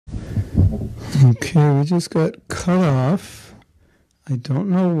Okay, we just got cut off. I don't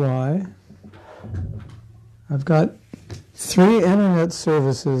know why. I've got 3 internet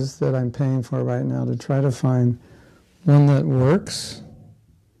services that I'm paying for right now to try to find one that works.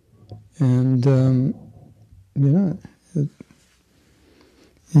 And,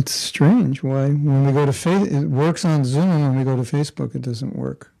 it's strange why when we go to it works on Zoom, and when we go to Facebook, it doesn't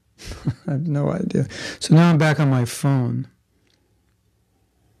work. I have no idea. So now I'm back on my phone.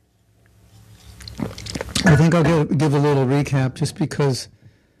 I think I'll give a little recap just because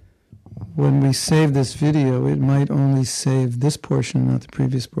when we save this video, it might only save this portion, not the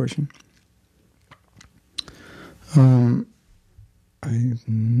previous portion. I have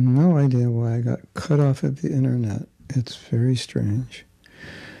no idea why I got cut off of the internet. It's very strange.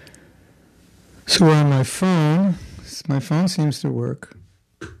 So we're on my phone. My phone seems to work,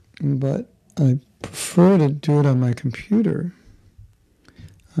 but I prefer to do it on my computer.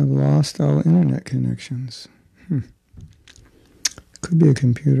 I've lost all internet connections. Could be a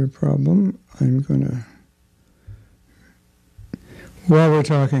computer problem. While we're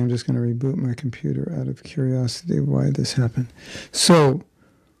talking, I'm just going to reboot my computer out of curiosity why this happened. So,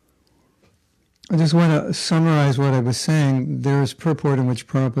 I just want to summarize what I was saying. There's purport in which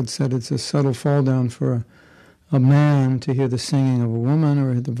Prabhupada said it's a subtle fall down for a man to hear the singing of a woman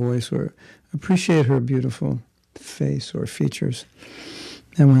or the voice or appreciate her beautiful face or features.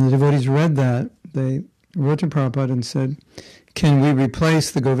 And when the devotees read that, they wrote to Prabhupada and said, can we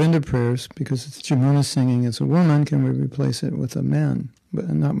replace the Govinda prayers, because it's Jamuna singing, it's a woman, can we replace it with a man? But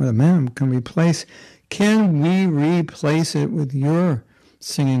not with a man, can we replace it with your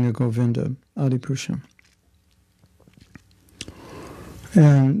singing a Govinda, Adipusha?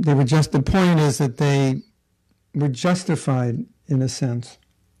 And they were the point is that they were justified in a sense,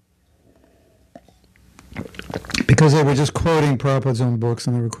 because they were just quoting Prabhupada's own books,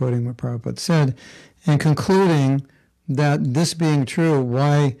 and they were quoting what Prabhupada said, and concluding that this being true,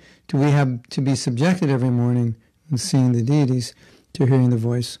 why do we have to be subjected every morning in seeing the deities to hearing the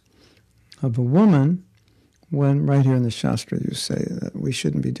voice of a woman, when right here in the Shastra you say that we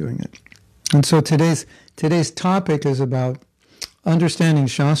shouldn't be doing it. And so today's topic is about understanding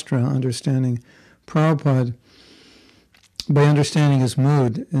Shastra, understanding Prabhupada, by understanding his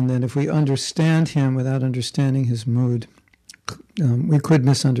mood, and that if we understand him without understanding his mood, we could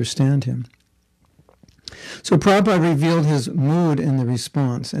misunderstand him. So Prabhupada revealed his mood in the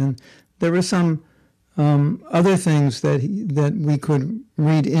response, and there were some other things that we could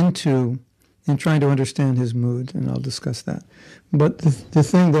read into in trying to understand his mood, and I'll discuss that. But the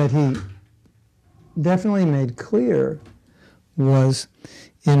thing that he definitely made clear was,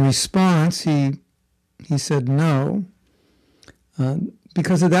 in response, he said no,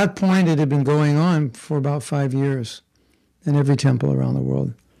 because at that point it had been going on for about 5 years in every temple around the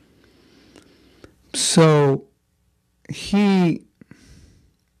world. So he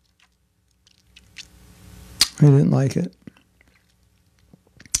didn't like it.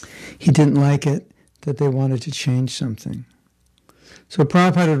 He didn't like it that they wanted to change something. So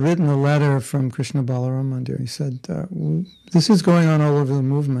Prabhupada had written a letter from Krishna Balaram Mandir. He said, this is going on all over the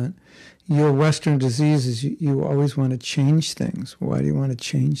movement. Your Western disease is you always want to change things. Why do you want to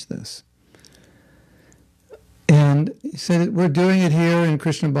change this? And he said, we're doing it here in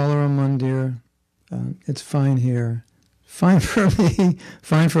Krishna Balaram Mandir. It's fine here. Fine for me,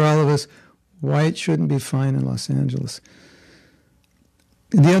 fine for all of us. Why it shouldn't be fine in Los Angeles?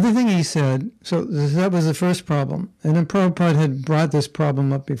 The other thing he said, so that was the first problem. And then Prabhupada had brought this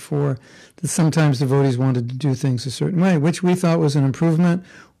problem up before, that sometimes devotees wanted to do things a certain way, which we thought was an improvement,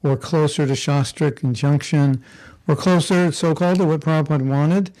 or closer to Shastric injunction, or closer, so-called, to what Prabhupada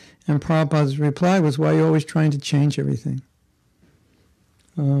wanted. And Prabhupada's reply was, why are you always trying to change everything?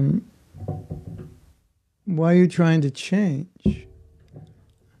 Why are you trying to change?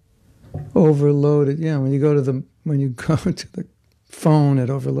 Overloaded. Yeah, when you go to the phone, it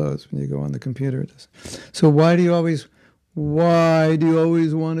overloads. When you go on the computer, it does. So why do you always want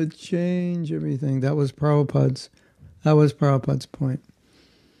to change everything? That was Prabhupada's point.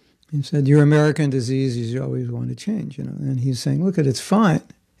 He said, your American disease is you always want to change, And he's saying, look, it's fine.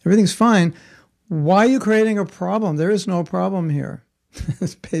 Everything's fine. Why are you creating a problem? There is no problem here.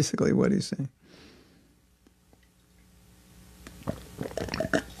 That's basically what he's saying.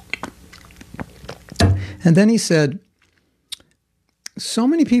 And then he said, so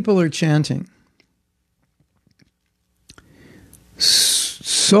many people are chanting.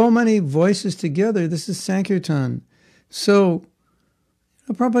 So many voices together. This is Sankirtan. So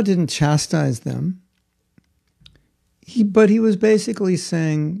Prabhupada didn't chastise them. But he was basically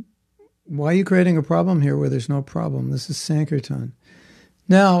saying, why are you creating a problem here where there's no problem? This is Sankirtan.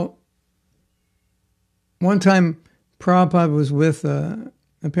 Now, one time Prabhupada was with,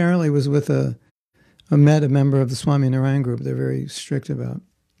 apparently was with a member of the Swami Narayan group. They're very strict about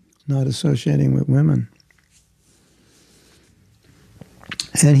not associating with women.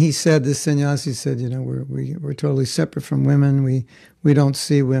 And he said, this sannyasi said, we're totally separate from women. We don't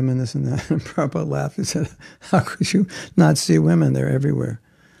see women, this and that. And Prabhupada laughed and said, how could you not see women? They're everywhere.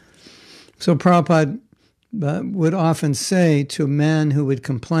 So Prabhupada would often say to men who would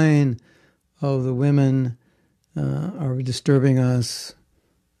complain, oh, the women are disturbing us,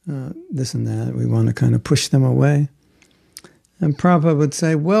 this and that. We want to kind of push them away. And Prabhupada would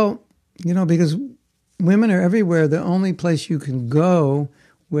say, well, because women are everywhere. The only place you can go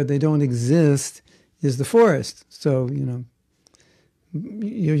where they don't exist is the forest. So,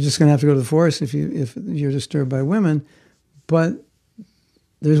 you're just going to have to go to the forest if you're disturbed by women. But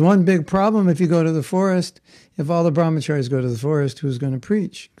there's one big problem if you go to the forest. If all the brahmacharis go to the forest, who's going to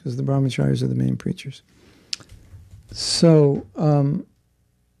preach? Because the brahmacharis are the main preachers. So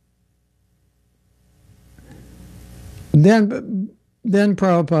then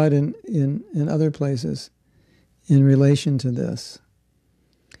Prabhupada in other places in relation to this,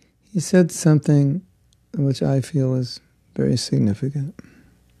 he said something which I feel is very significant.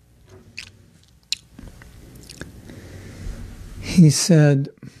 He said,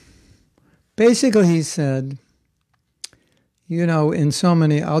 in so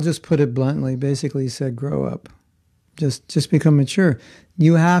many, I'll just put it bluntly, basically he said, grow up. Just become mature.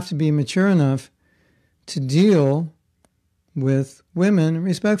 You have to be mature enough to deal with women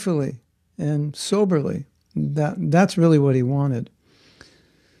respectfully and soberly. That's really what he wanted.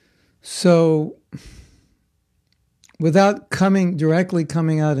 So, without directly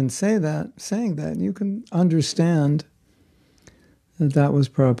coming out and saying that, you can understand that was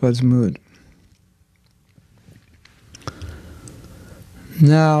Prabhupada's mood.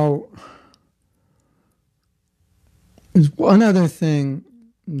 Now, there's one other thing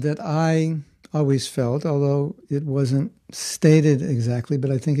that I always felt, although it wasn't stated exactly,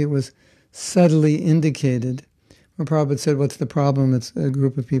 but I think it was subtly indicated, where Prabhupada said, what's the problem? It's a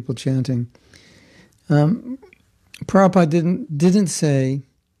group of people chanting. Prabhupada didn't say,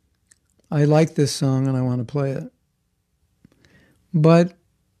 I like this song and I want to play it. But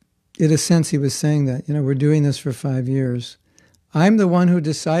in a sense, he was saying that, we're doing this for 5 years. I'm the one who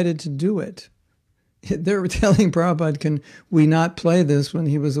decided to do it. They're telling Prabhupada, can we not play this when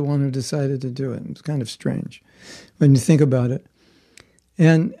he was the one who decided to do it? It's kind of strange when you think about it.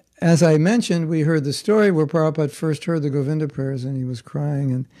 And as I mentioned, we heard the story where Prabhupada first heard the Govinda prayers and he was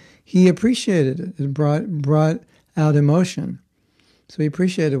crying and he appreciated it. It brought out emotion. So he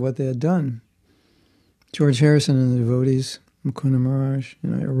appreciated what they had done. George Harrison and the devotees, Mukunda Maharaj,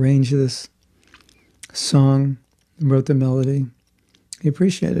 arranged this song, wrote the melody. He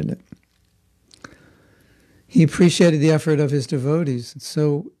appreciated it. He appreciated the effort of his devotees.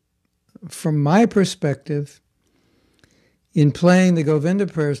 So, from my perspective, in playing the Govinda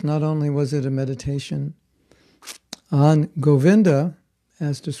prayers, not only was it a meditation on Govinda,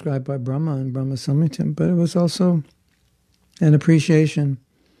 as described by Brahma and Brahma Samhitam, but it was also an appreciation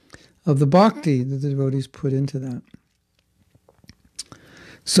of the bhakti that the devotees put into that.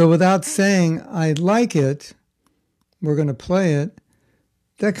 So without saying, I like it, we're going to play it,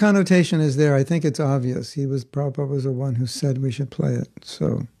 that connotation is there. I think it's obvious. Prabhupada was the one who said we should play it.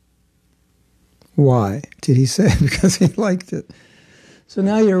 So why did he say it? Because he liked it. So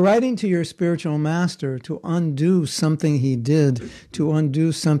now you're writing to your spiritual master to undo something he did, to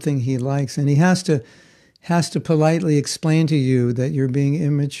undo something he likes. And he has to politely explain to you that you're being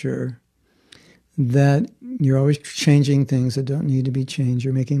immature, that you're always changing things that don't need to be changed.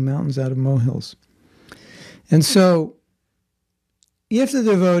 You're making mountains out of molehills. And so, if the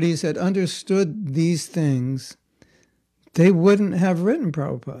devotees had understood these things, they wouldn't have written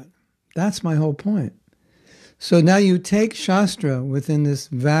Prabhupada. That's my whole point. So now you take Shastra within this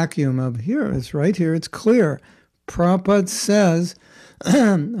vacuum of here, it's right here, it's clear. Prabhupada says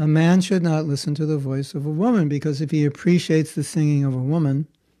a man should not listen to the voice of a woman because if he appreciates the singing of a woman,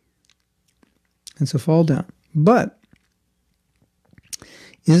 it's a fall down. But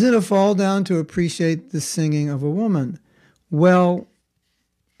is it a fall down to appreciate the singing of a woman? Well,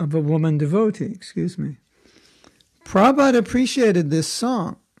 of a woman devotee, Prabhupada appreciated this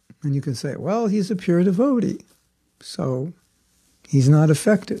song. And you can say, well, he's a pure devotee, so he's not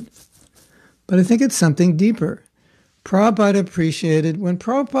affected. But I think it's something deeper. When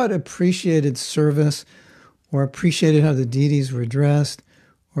Prabhupada appreciated service, or appreciated how the deities were dressed,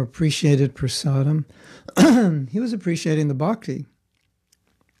 or appreciated prasadam, he was appreciating the bhakti.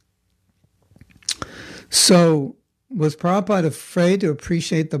 So was Prabhupada afraid to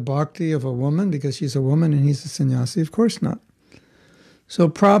appreciate the bhakti of a woman because she's a woman and he's a sannyasi? Of course not. So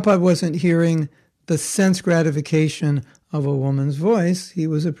Prabhupada wasn't hearing the sense gratification of a woman's voice. He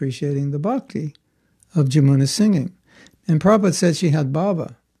was appreciating the bhakti of Jamuna's singing. And Prabhupada said she had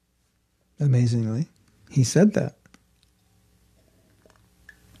bhava. Amazingly, he said that.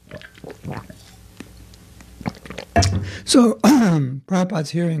 So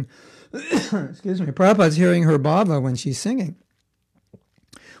Prabhupada's hearing, Prabhupada's hearing her bhava when she's singing.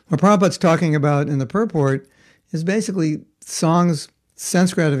 What Prabhupada's talking about in the purport is basically songs,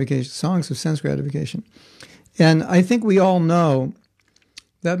 sense gratification, songs of sense gratification. And I think we all know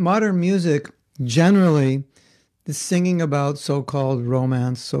that modern music generally is singing about so-called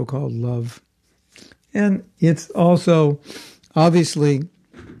romance, so-called love. And it's also obviously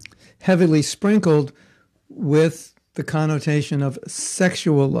heavily sprinkled with the connotation of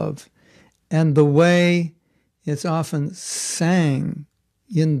sexual love. And the way it's often sang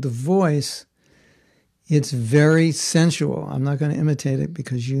in the voice, it's very sensual. I'm not going to imitate it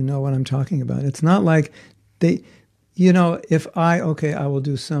because you know what I'm talking about. It's not like I will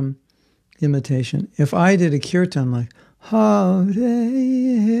do some imitation. If I did a kirtan like, Hare,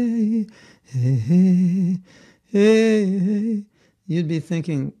 you'd be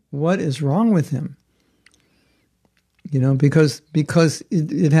thinking, what is wrong with him? Because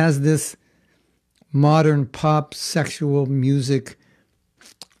it has this modern pop sexual music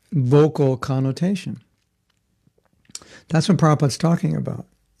vocal connotation. That's what Prabhupada's talking about.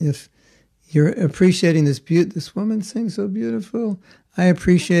 If you're appreciating this woman sings so beautiful, I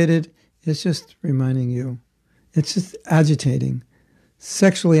appreciate it. It's just reminding you. It's just agitating,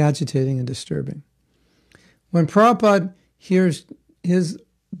 sexually agitating and disturbing. When Prabhupada hears his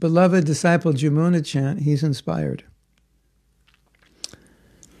beloved disciple Jamuna chant, he's inspired.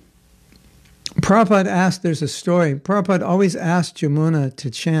 There's a story. Prabhupada always asked Jamuna to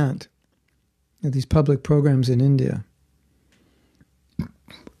chant at these public programs in India.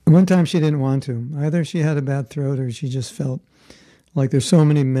 One time she didn't want to. Either she had a bad throat or she just felt like there's so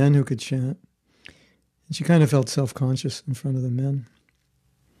many men who could chant. And she kind of felt self-conscious in front of the men.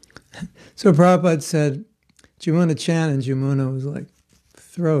 So Prabhupada said, Jamuna chant, and Jamuna was like,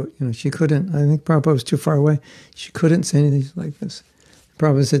 throat. She couldn't. I think Prabhupada was too far away. She couldn't say anything like this.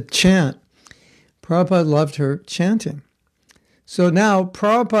 Prabhupada said, chant. Prabhupada loved her chanting. So now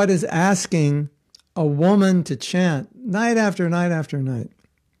Prabhupada is asking a woman to chant night after night after night.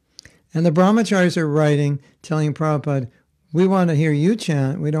 And the brahmacharis are writing, telling Prabhupada, we want to hear you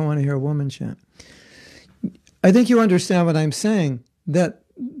chant, we don't want to hear a woman chant. I think you understand what I'm saying, that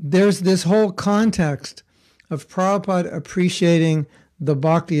there's this whole context of Prabhupada appreciating the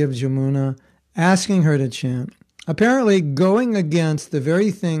bhakti of Jamuna, asking her to chant, apparently going against the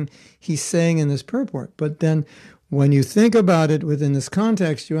very thing he's saying in this purport. But then when you think about it within this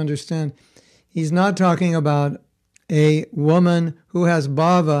context, you understand he's not talking about a woman who has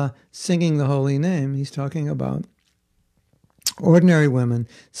bhava singing the holy name. He's talking about ordinary women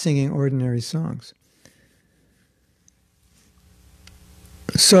singing ordinary songs.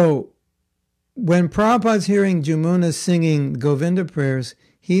 So when Prabhupada's hearing Jamuna singing Govinda prayers,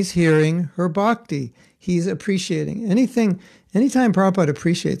 he's hearing her bhakti. He's appreciating anything. Anytime Prabhupada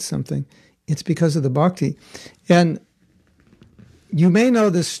appreciates something, it's because of the bhakti. And you may know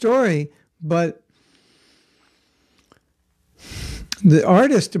this story, but the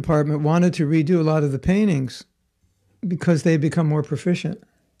artist department wanted to redo a lot of the paintings because they become more proficient.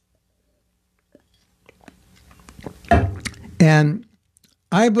 And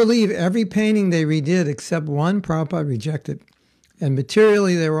I believe every painting they redid except one, Prabhupada rejected. And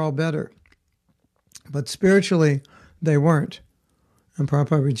materially, they were all better. But spiritually, they weren't. And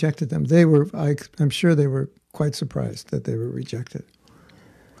Prabhupada rejected them. I'm sure they were quite surprised that they were rejected.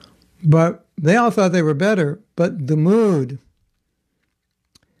 But they all thought they were better. But the mood,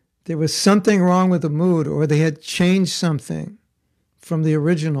 there was something wrong with the mood, or they had changed something from the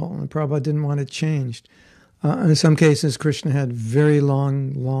original, and Prabhupada didn't want it changed. In some cases, Krishna had very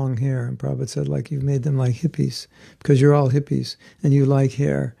long hair, and Prabhupada said, you've made them like hippies, because you're all hippies, and you like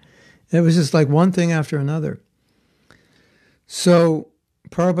hair. And it was just like one thing after another. So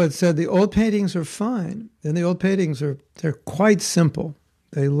Prabhupada said, the old paintings are fine, and the old paintings they're quite simple.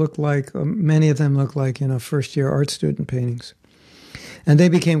 They look like, many of them look like, first-year art student paintings. And they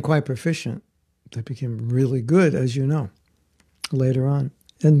became quite proficient. They became really good, as you know, later on.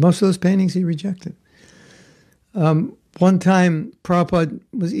 And most of those paintings he rejected. One time, Prabhupada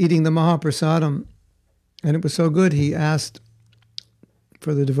was eating the Mahaprasadam, and it was so good, he asked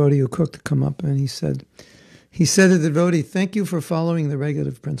for the devotee who cooked to come up, and he said to the devotee, thank you for following the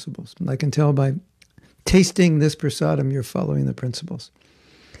regulative principles. And I can tell by tasting this prasadam, you're following the principles.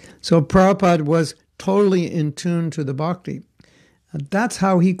 So Prabhupada was totally in tune to the bhakti. And that's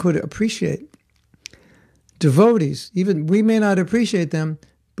how he could appreciate devotees. Even we may not appreciate them,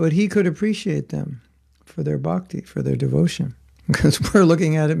 but he could appreciate them for their bhakti, for their devotion, because we're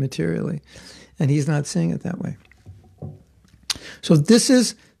looking at it materially, and he's not seeing it that way. So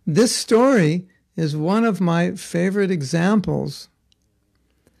this story is one of my favorite examples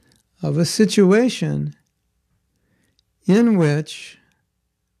of a situation in which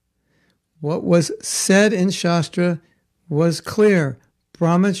what was said in Shastra was clear.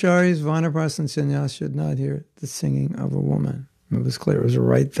 Brahmacharis, Vanaprastha, and Sannyas should not hear the singing of a woman. It was clear. It was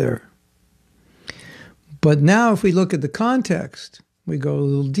right there. But now if we look at the context, we go a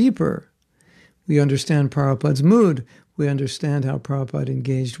little deeper. We understand Prabhupada's mood. We understand how Prabhupada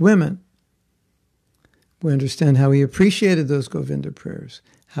engaged women. We understand how he appreciated those Govinda prayers,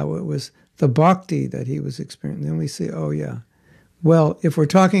 how it was the bhakti that he was experiencing. Then we say, oh yeah, well, if we're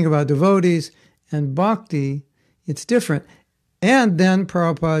talking about devotees and bhakti, it's different. And then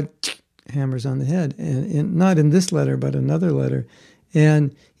Prabhupada hammers on the head, and not in this letter, but another letter.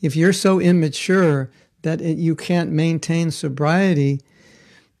 And if you're so immature that you can't maintain sobriety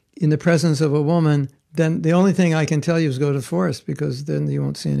in the presence of a woman, then the only thing I can tell you is go to the forest, because then you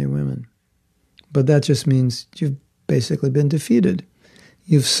won't see any women. But that just means you've basically been defeated.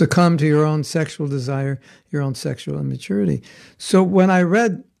 You've succumbed to your own sexual desire, your own sexual immaturity. So when I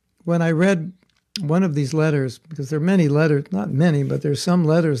read one of these letters, because there are many letters, not many, but there's some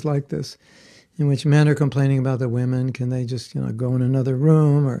letters like this, in which men are complaining about the women. Can they just, go in another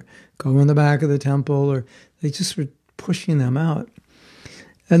room or go in the back of the temple? Or they just were pushing them out.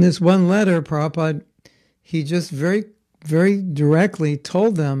 And this one letter, Prabhupada, he just very, very directly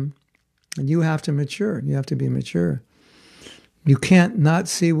told them, you have to mature. You have to be mature. You can't not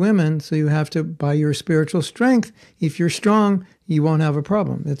see women, so you have to, by your spiritual strength, if you're strong, you won't have a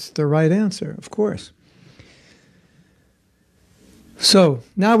problem. It's the right answer, of course. So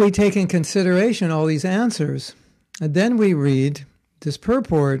now we take in consideration all these answers, and then we read this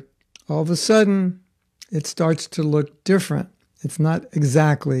purport. All of a sudden, it starts to look different. It's not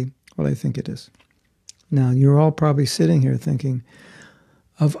exactly what I think it is. Now, you're all probably sitting here thinking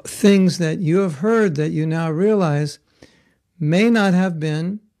of things that you have heard that you now realize may not have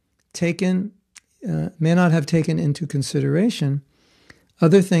taken into consideration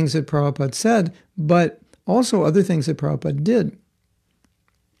other things that Prabhupada said, but also other things that Prabhupada did.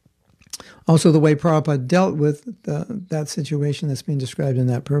 Also the way Prabhupada dealt with that situation that's being described in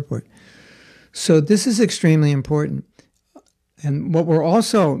that purport. So this is extremely important. And what we're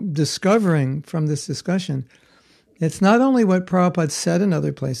also discovering from this discussion, it's not only what Prabhupada said in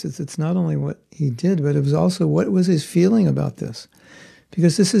other places, it's not only what he did, but it was also what was his feeling about this.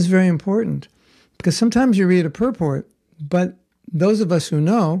 Because this is very important. Because sometimes you read a purport, but those of us who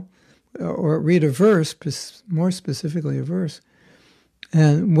know, or read a verse, more specifically a verse,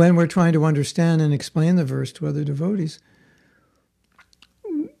 and when we're trying to understand and explain the verse to other devotees,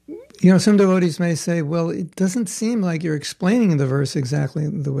 some devotees may say, well, it doesn't seem like you're explaining the verse exactly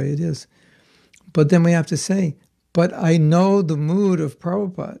the way it is. But then we have to say, but I know the mood of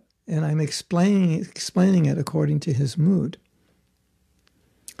Prabhupada, and I'm explaining it according to his mood.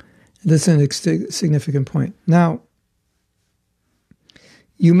 That's a significant point. Now,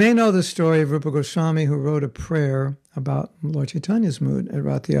 you may know the story of Rupa Goswami, who wrote a prayer about Lord Chaitanya's mood at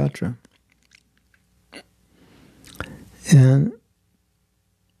Rath Yatra. And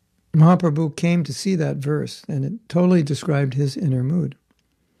Mahaprabhu came to see that verse, and it totally described his inner mood.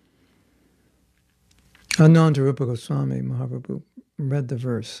 Unknown to Rupa Goswami, Mahaprabhu read the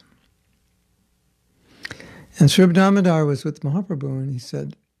verse. And Srila Damodar was with Mahaprabhu, and he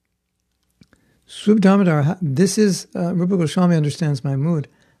said, Srila Damodar, this is, Rupa Goswami understands my mood.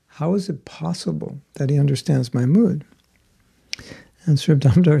 How is it possible that he understands my mood? And Srila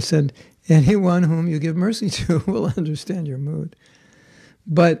Damodar said, anyone whom you give mercy to will understand your mood.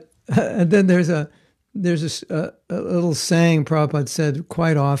 But and then there's a little saying Prabhupada said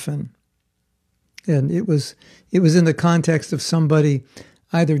quite often, and it was in the context of somebody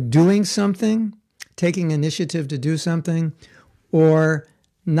either doing something, taking initiative to do something, or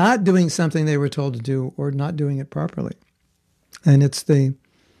not doing something they were told to do, or not doing it properly. And it's the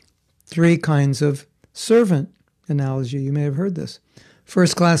three kinds of servant analogy. You may have heard this.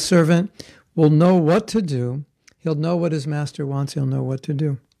 First-class servant will know what to do. He'll know what his master wants. He'll know what to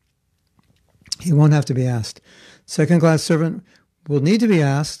do. He won't have to be asked. Second-class servant will need to be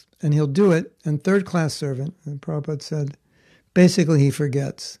asked, and he'll do it. And third-class servant, and Prabhupada said, basically he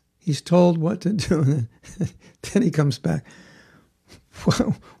forgets. He's told what to do, and then he comes back.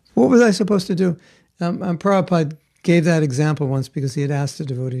 What was I supposed to do? Prabhupada gave that example once because he had asked a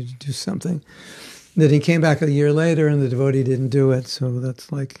devotee to do something. Then he came back a year later and the devotee didn't do it. So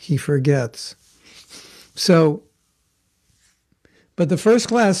that's like he forgets. So, but the first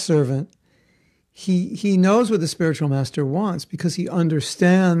class servant, he knows what the spiritual master wants because he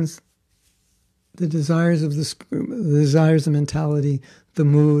understands the desires of the desires, the mentality, the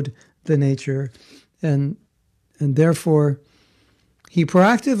mood, the nature, and therefore he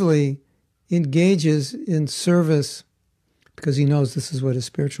proactively engages in service because he knows this is what his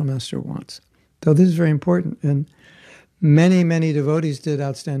spiritual master wants. So this is very important, and many, many devotees did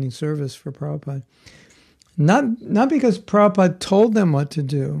outstanding service for Prabhupada. Not because Prabhupada told them what to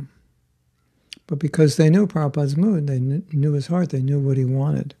do, but because they knew Prabhupada's mood, they knew his heart, they knew what he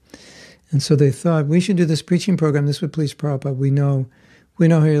wanted. And so they thought, we should do this preaching program, this would please Prabhupada. We know he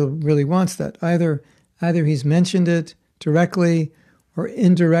really wants that. Either he's mentioned it directly or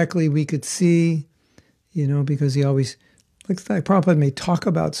indirectly we could see, because he always, like Prabhupada may talk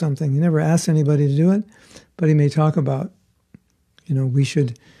about something. He never asked anybody to do it, but he may talk about, we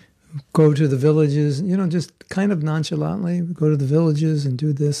should go to the villages, just kind of nonchalantly, go to the villages and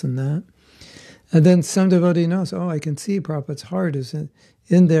do this and that. And then some devotee knows, I can see Prabhupada's heart is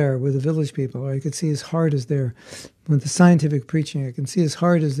in there with the village people, or I could see his heart is there with the scientific preaching. I can see his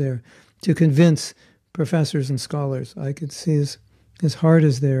heart is there to convince professors and scholars. I could see his heart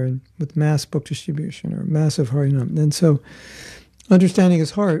is there with mass book distribution or massive Harinam. And so understanding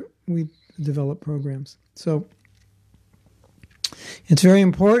his heart, we develop programs. So it's very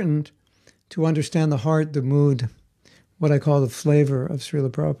important to understand the heart, the mood, what I call the flavor of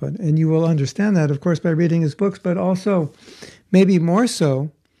Srila Prabhupada. And you will understand that, of course, by reading his books, but also, maybe more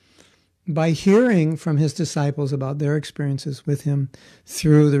so, by hearing from his disciples about their experiences with him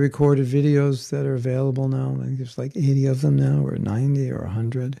through the recorded videos that are available now. I think there's like 80 of them now, or 90 or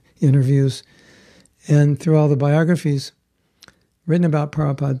 100 interviews. And through all the biographies written about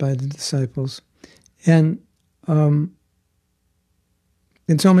Prabhupada by the disciples. And in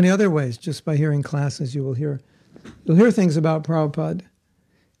so many other ways, just by hearing classes, you'll hear things about Prabhupada.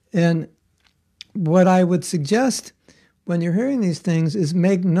 And what I would suggest when you're hearing these things is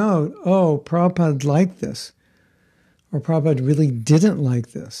make note, Prabhupada liked this, or Prabhupada really didn't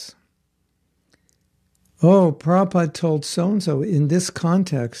like this. Prabhupada told so-and-so in this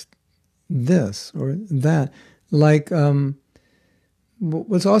context this or that. Like,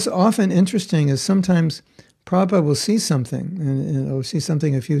 what's also often interesting is sometimes Prabhupada will see something, and he'll see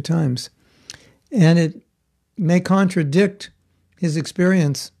something a few times, and it may contradict his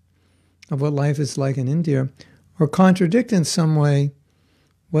experience of what life is like in India, or contradict in some way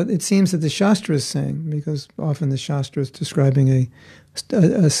what it seems that the Shastra is saying, because often the Shastra is describing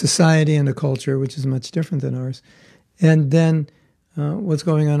a society and a culture which is much different than ours. And then what's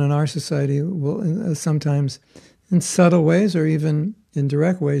going on in our society will sometimes, in subtle ways or even in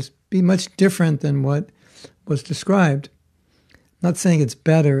direct ways, be much different than what was described. Not saying it's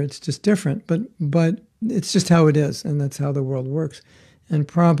better, it's just different, but it's just how it is, and that's how the world works. And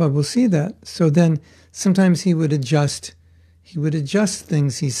Prabhupada will see that. So then sometimes he would adjust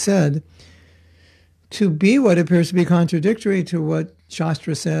things he said to be what appears to be contradictory to what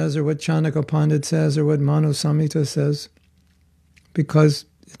Shastra says, or what Chanakya Pandit says, or what Manu Samhita says, because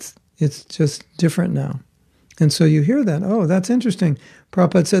it's just different now. And so you hear that, that's interesting.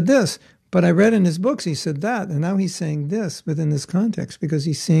 Prabhupada said this, but I read in his books he said that, and now he's saying this within this context because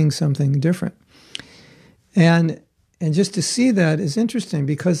he's seeing something different. And just to see that is interesting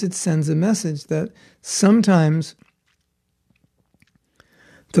because it sends a message that sometimes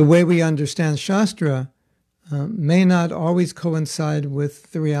the way we understand Shastra may not always coincide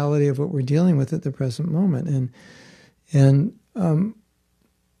with the reality of what we're dealing with at the present moment. And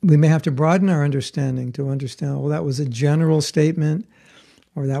we may have to broaden our understanding to understand, that was a general statement,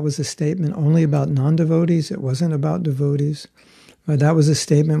 or that was a statement only about non-devotees, it wasn't about devotees. Or that was a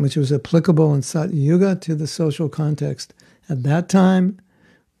statement which was applicable in Sat Yuga to the social context at that time,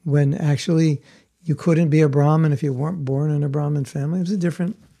 when actually you couldn't be a Brahmin if you weren't born in a Brahmin family. It was a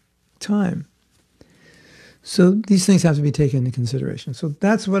different time. So these things have to be taken into consideration. So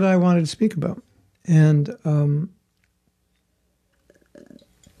that's what I wanted to speak about. And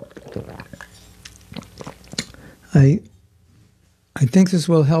I think this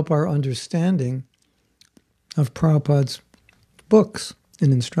will help our understanding of Prabhupada's books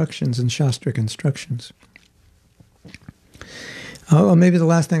and instructions and Shastric instructions. Maybe the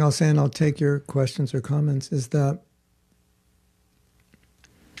last thing I'll say, and I'll take your questions or comments, is that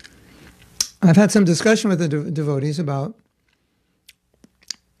I've had some discussion with the devotees about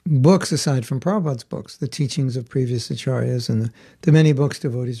books aside from Prabhupada's books, the teachings of previous acharyas and the many books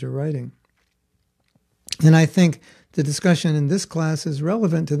devotees are writing. And I think the discussion in this class is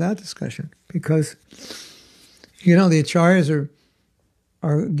relevant to that discussion because, the acharyas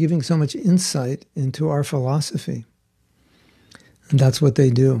are giving so much insight into our philosophy. And that's what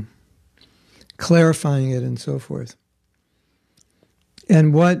they do, clarifying it and so forth.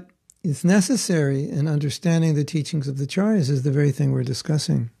 And what is necessary in understanding the teachings of the acharyas is the very thing we're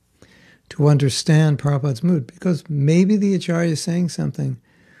discussing, to understand Prabhupada's mood, because maybe the acharya is saying something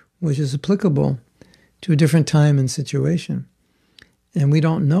which is applicable to a different time and situation. And we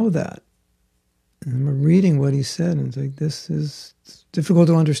don't know that. And we're reading what he said, and it's like, this is difficult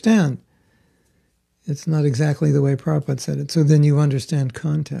to understand. It's not exactly the way Prabhupada said it. So then you understand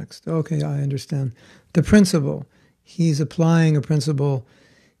context. Okay, I understand the principle. He's applying a principle,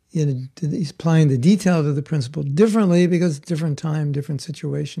 he's applying the detail of the principle differently because different time, different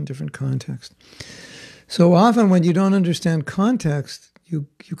situation, different context. So often when you don't understand context, you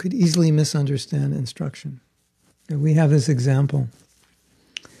could easily misunderstand instruction. And we have this example.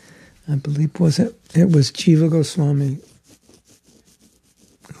 I believe it was Jiva Goswami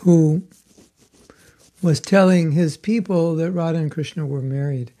who was telling his people that Radha and Krishna were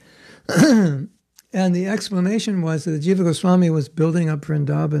married. And the explanation was that Jiva Goswami was building up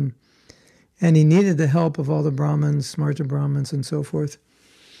Vrindavan and he needed the help of all the Brahmins, Smarta Brahmins and so forth.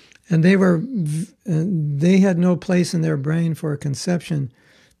 And they had no place in their brain for a conception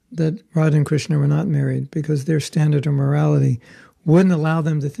that Radha and Krishna were not married because their standard of morality wouldn't allow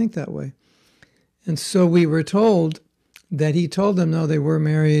them to think that way. And so we were told that he told them, no, they were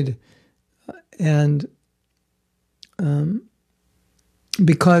married, and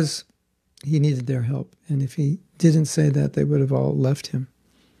because he needed their help. And if he didn't say that, they would have all left him.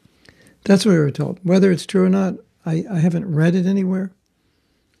 That's what we were told. Whether it's true or not, I haven't read it anywhere,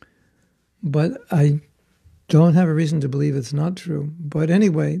 but I don't have a reason to believe it's not true. But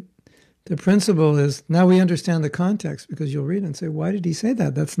anyway, the principle is, now we understand the context because you'll read it and say, why did he say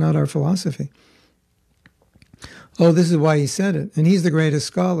that? That's not our philosophy. Oh, this is why he said it. And he's the greatest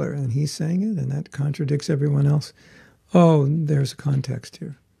scholar, and he's saying it, and that contradicts everyone else. Oh, there's a context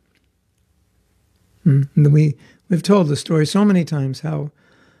here. We've told the story so many times how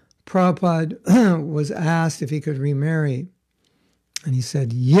Prabhupada was asked if he could remarry. And he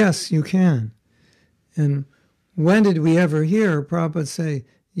said, yes, you can. And when did we ever hear Prabhupada say,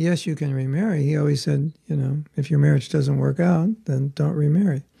 yes, you can remarry? He always said, if your marriage doesn't work out, then don't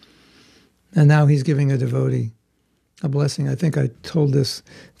remarry. And now he's giving a devotee a blessing. I think I told this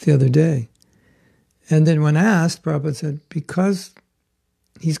the other day. And then when asked, Prabhupada said, because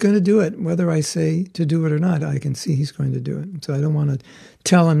he's going to do it, whether I say to do it or not, I can see he's going to do it. So I don't want to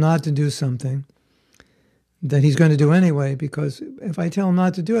tell him not to do something that he's going to do anyway, because if I tell him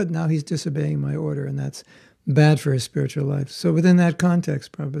not to do it, now he's disobeying my order, and that's bad for his spiritual life. So within that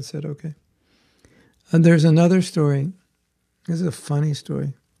context, Prabhupada said, okay. And there's another story. This is a funny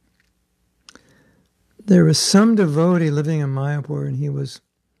story. There was some devotee living in Mayapur, and he was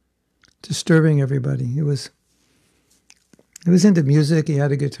disturbing everybody. He was into music. He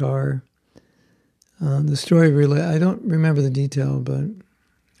had a guitar. The story really, I don't remember the detail, but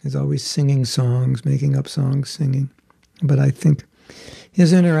he's always singing songs, making up songs, singing. But I think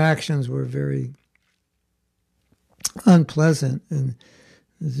his interactions were very unpleasant, and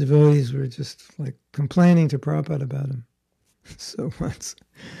the devotees were just like complaining to Prabhupada about him. So once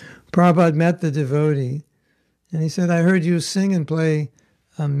Prabhupada met the devotee, and he said, I heard you sing and play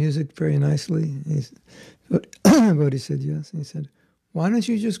music very nicely. The devotee said, yes. And he said, why don't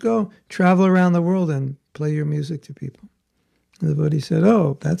you just go travel around the world and play your music to people? And the devotee said,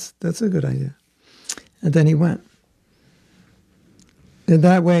 oh, that's a good idea. And then he went. And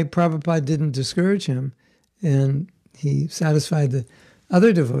that way, Prabhupada didn't discourage him, and he satisfied the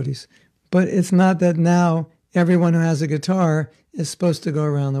other devotees. But it's not that now everyone who has a guitar is supposed to go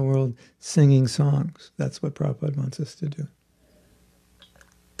around the world singing songs. That's what Prabhupada wants us to do.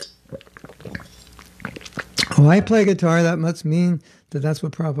 Oh, I play guitar, that must mean that that's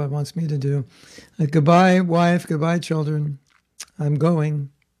what Prabhupada wants me to do. Goodbye, wife, goodbye, children. I'm going.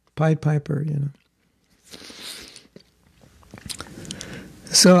 Pied Piper,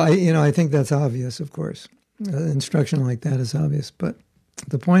 So, I think that's obvious, of course. Instruction like that is obvious. But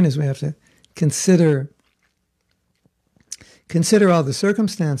the point is we have to consider all the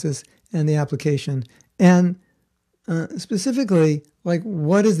circumstances and the application, and specifically, like,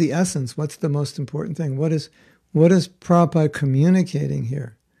 what is the essence? What's the most important thing? What is Prabhupada communicating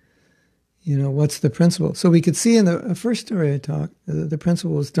here? What's the principle? So we could see in the first story I talked, the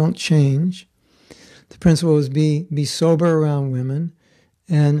principle is don't change. The principle is be sober around women,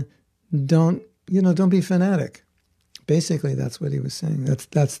 and don't be fanatic, basically that's what he was saying.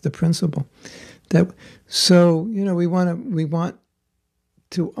 That's the principle. So we want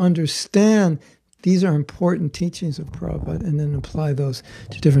to understand these are important teachings of Prabhupada and then apply those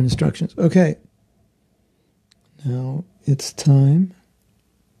to different instructions. Okay, now it's time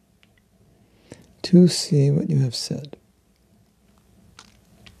to see what you have said.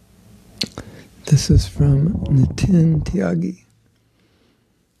 This is from Nitin Tyagi.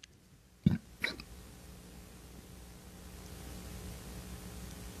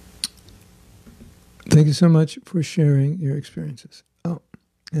 Thank you so much for sharing your experiences. Oh,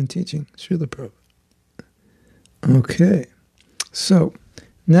 and teaching Srila Prabhupada. Okay, so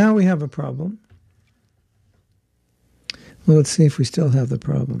now we have a problem. Well, let's see if we still have the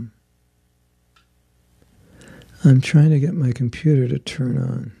problem. I'm trying to get my computer to turn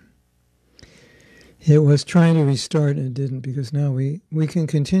on. It was trying to restart and it didn't, because now we can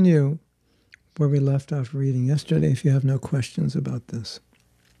continue where we left off reading yesterday if you have no questions about this.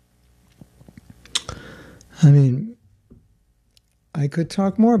 I mean, I could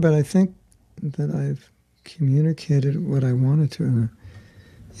talk more, but I think that I've communicated what I wanted to.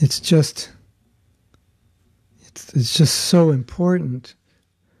 It's just so important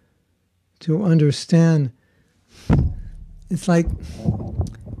to understand. It's like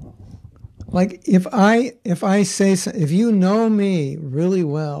if you know me really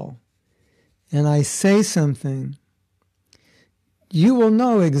well and I say something, you will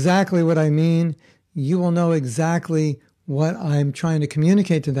know exactly what I mean. You will know exactly what I'm trying to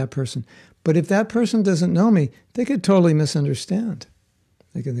communicate to that person. But if that person doesn't know me, they could totally misunderstand.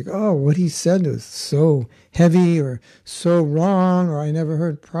 They could think, oh, what he said was so heavy or so wrong, or I never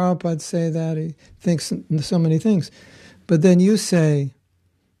heard Prabhupada say that. He thinks so many things. But then you say,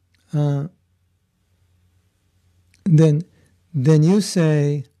 then you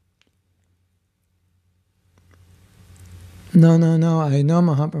say, no, I know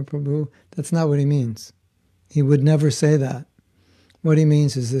Mahaprabhu. That's not what he means. He would never say that. What he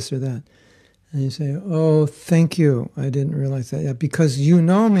means is this or that. And you say, oh, thank you. I didn't realize that. Yeah, because you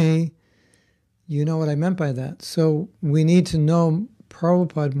know me, you know what I meant by that. So we need to know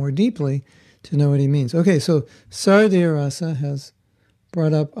Prabhupada more deeply to know what he means. Okay, so Sardiya Rasa has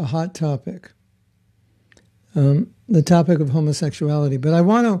brought up a hot topic, the topic of homosexuality. But I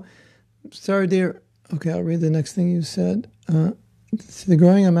want to, Sardiya, okay, I'll read the next thing you said. The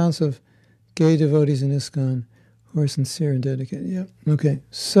growing amounts of gay devotees in ISKCON who are sincere and dedicated. Yeah, okay.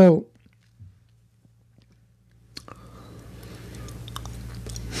 So,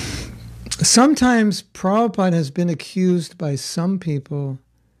 sometimes Prabhupada has been accused by some people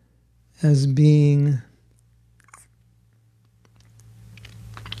as being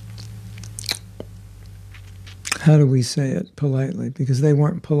how do we say it politely? Because they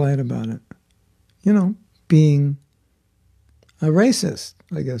weren't polite about it. Being a racist.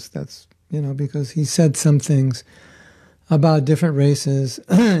 I guess that's, because he said some things about different races.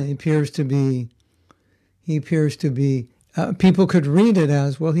 He appears to be, people could read it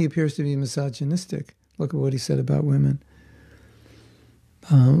as, well, he appears to be misogynistic. Look at what he said about women.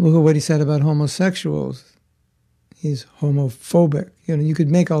 Look at what he said about homosexuals. He's homophobic. You could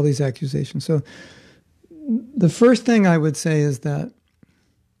make all these accusations. So the first thing I would say is that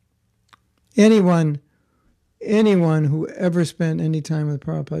anyone who ever spent any time with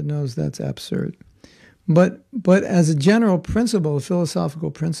Prabhupada knows that's absurd. But as a general principle, a philosophical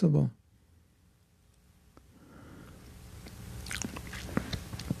principle,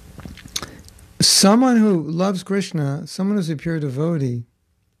 someone who loves Krishna, someone who's a pure devotee,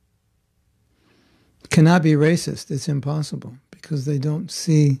 cannot be racist. It's impossible because they're not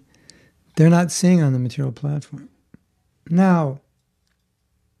seeing on the material platform. Now,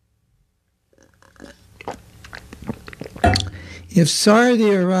 if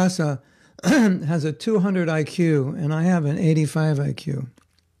Sardiya Rasa has a 200 IQ and I have an 85 IQ,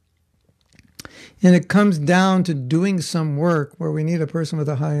 and it comes down to doing some work where we need a person with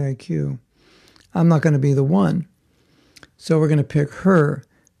a high IQ, I'm not going to be the one. So we're going to pick her.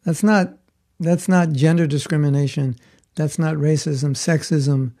 That's not gender discrimination. That's not racism,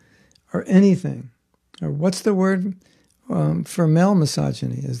 sexism, or anything. Or what's the word for male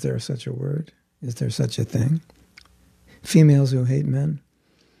misogyny? Is there such a word? Is there such a thing? Females who hate men.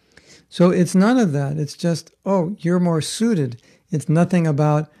 So it's none of that. It's just, oh, you're more suited. It's nothing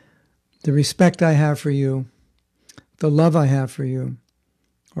about the respect I have for you, the love I have for you,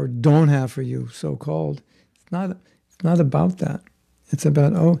 or don't have for you, so-called. It's not about that. It's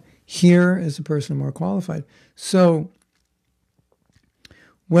about, oh, here is a person more qualified. So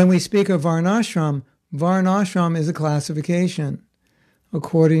when we speak of varnashram is a classification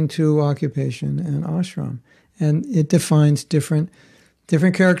according to occupation and ashram. And it defines different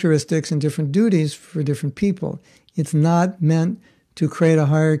characteristics and different duties for different people. It's not meant to create a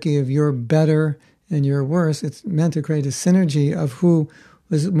hierarchy of you're better and you're worse. It's meant to create a synergy of who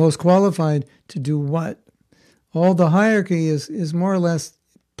is most qualified to do what. All the hierarchy is more or less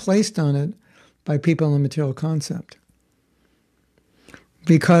placed on it by people in the material concept.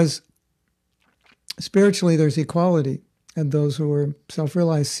 Because spiritually there's equality, and those who are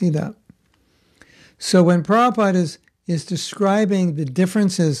self-realized see that. So when Prabhupada is describing the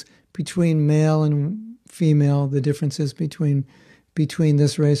differences between male and female, the differences between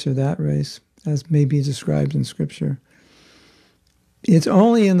this race or that race, as may be described in Scripture, it's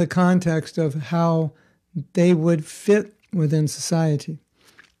only in the context of how they would fit within society.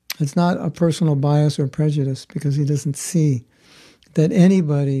 It's not a personal bias or prejudice, because he doesn't see that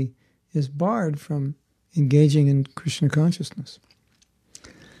anybody is barred from engaging in Krishna consciousness.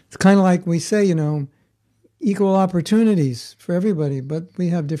 It's kind of like we say, equal opportunities for everybody, but we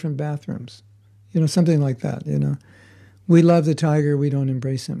have different bathrooms. Something like that, We love the tiger, we don't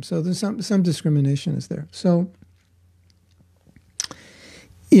embrace him. So there's some discrimination is there. So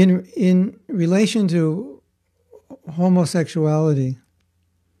in relation to homosexuality,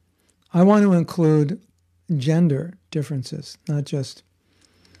 I want to include gender differences, not just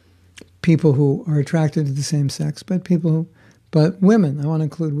people who are attracted to the same sex, but women. I want to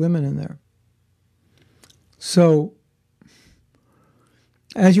include women in there. So,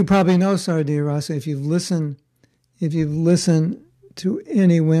 as you probably know, Saradiya Rasa, if you've listened to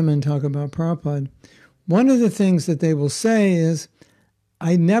any women talk about Prabhupada, one of the things that they will say is,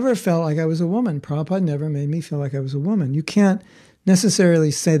 I never felt like I was a woman. Prabhupada never made me feel like I was a woman. You can't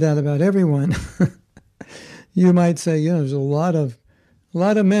necessarily say that about everyone. You might say, there's a lot of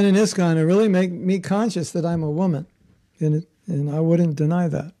men in ISKCON who really make me conscious that I'm a woman. And I wouldn't deny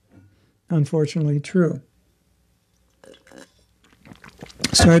that. Unfortunately, true.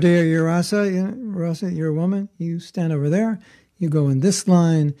 Saradiya Rasa, you're a woman. You stand over there. You go in this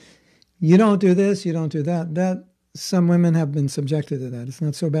line. You don't do this. You don't do that. Some women have been subjected to that. It's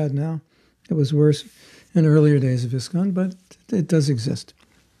not so bad now. It was worse in earlier days of ISKCON, but it does exist.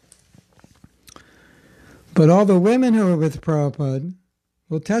 But all the women who are with Prabhupada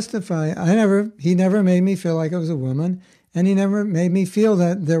will testify, he never made me feel like I was a woman, and he never made me feel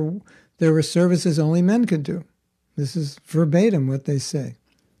that there were services only men could do. This is verbatim what they say.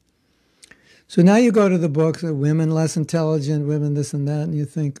 So now you go to the books of women less intelligent, women this and that, and you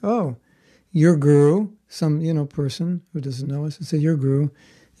think, oh, your guru, some person who doesn't know us, say your guru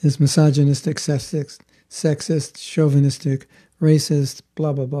is misogynistic, sexist, chauvinistic, racist,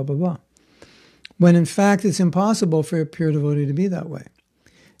 blah, blah, blah, blah, blah. When in fact it's impossible for a pure devotee to be that way.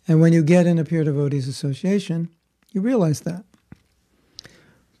 And when you get in a pure devotees association, you realize that.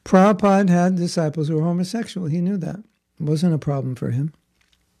 Prabhupada had disciples who were homosexual. He knew that. It wasn't a problem for him.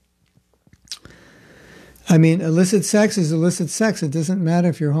 I mean, illicit sex is illicit sex. It doesn't matter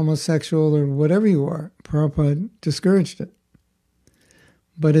if you're homosexual or whatever you are. Prabhupada discouraged it.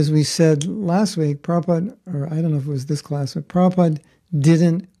 But as we said last week, Prabhupada, or I don't know if it was this class, but Prabhupada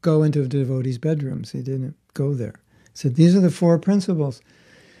didn't go into devotees' bedrooms. He didn't go there. He said, these are the 4 principles.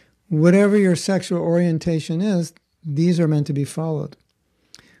 Whatever your sexual orientation is, these are meant to be followed.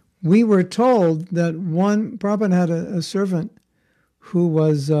 We were told that Prabhupada had a servant who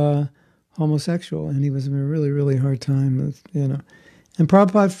was homosexual, and he was having a really, really hard time, And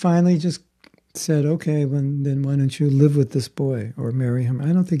Prabhupada finally just said, okay, then why don't you live with this boy or marry him?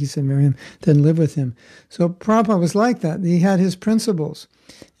 I don't think he said marry him, then live with him. So Prabhupada was like that. He had his principles,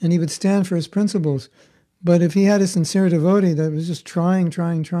 and he would stand for his principles. But if he had a sincere devotee that was just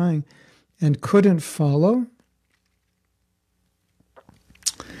trying, and couldn't follow,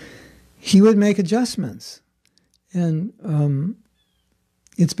 he would make adjustments. And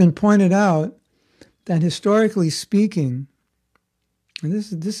it's been pointed out that historically speaking, and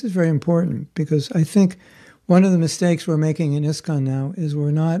this is very important, because I think one of the mistakes we're making in ISKCON now is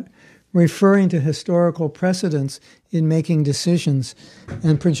we're not referring to historical precedents in making decisions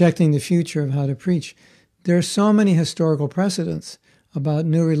and projecting the future of how to preach. There are so many historical precedents about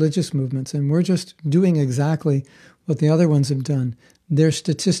new religious movements, and we're just doing exactly what the other ones have done. There's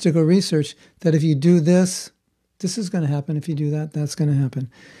statistical research that if you do this, this is going to happen. If you do that, that's going to happen.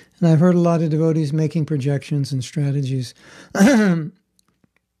 And I've heard a lot of devotees making projections and strategies and,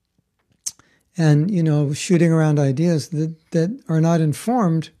 shooting around ideas that are not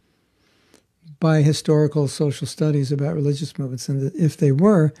informed by historical social studies about religious movements. And that if they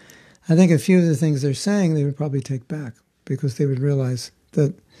were, I think a few of the things they're saying they would probably take back, because they would realize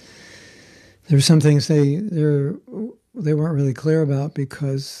that there were some things they weren't really clear about,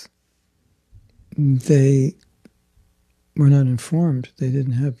 because they were not informed. They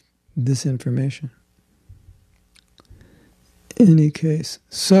didn't have this information. In any case,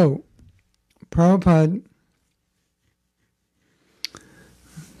 so Prabhupada,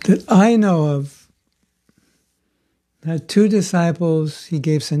 that I know of, had 2 disciples he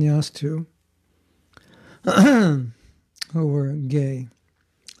gave sannyas to who were gay.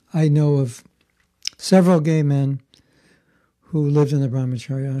 I know of several gay men who lived in the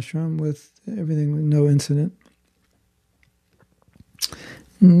brahmacharya ashram with everything, with no incident.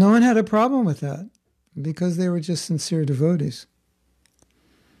 No one had a problem with that because they were just sincere devotees.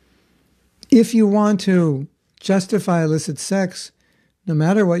 If you want to justify illicit sex, no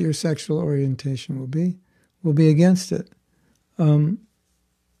matter what your sexual orientation will be against it.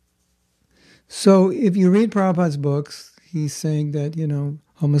 So if you read Prabhupada's books, he's saying that,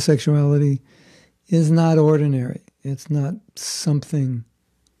 homosexuality is not ordinary. It's not something,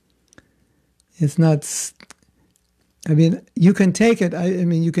 it's not, you can take it,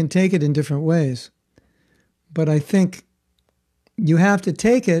 you can take it in different ways. But I think you have to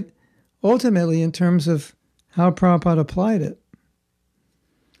take it ultimately in terms of how Prabhupada applied it.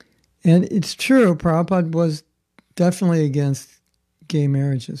 And it's true, Prabhupada was definitely against gay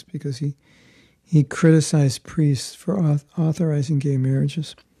marriages because he criticized priests for authorizing gay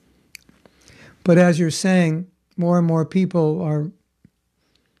marriages. But as you're saying, more and more people are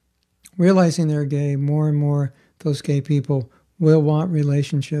realizing they're gay. More and more those gay people will want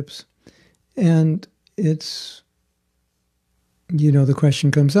relationships. And it's, the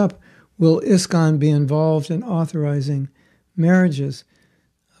question comes up, will ISKCON be involved in authorizing marriages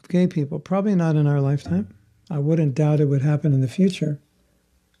of gay people? Probably not in our lifetime. I wouldn't doubt it would happen in the future.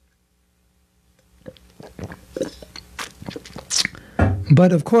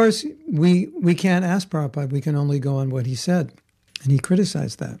 But of course, we can't ask Prabhupada. We can only go on what he said. And he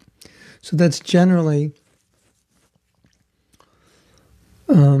criticized that. So that's generally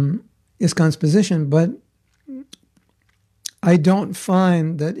ISKCON's position. But I don't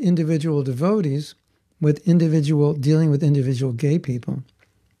find that individual devotees dealing with individual gay people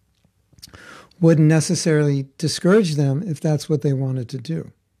wouldn't necessarily discourage them if that's what they wanted to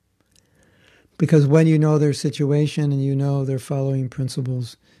do. Because when you know their situation and you know they're following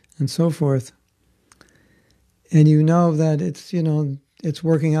principles and so forth, and you know that it's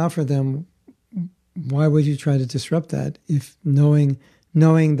working out for them, why would you try to disrupt that if knowing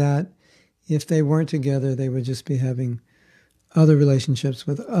that if they weren't together, they would just be having other relationships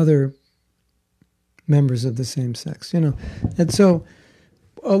with other members of the same sex, And so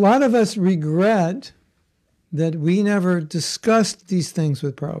a lot of us regret that we never discussed these things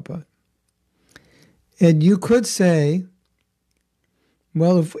with Prabhupada. And you could say,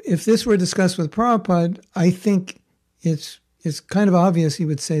 well, if this were discussed with Prabhupada, I think it's kind of obvious he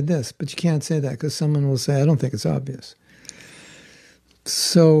would say this, but you can't say that because someone will say, I don't think it's obvious.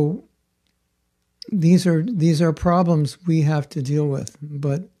 So these are problems we have to deal with,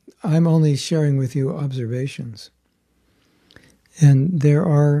 but I'm only sharing with you observations. And there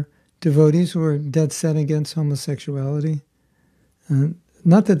are devotees who are dead set against homosexuality.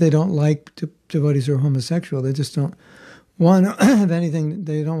 Not that they don't like devotees who are homosexual, they just don't want to have anything,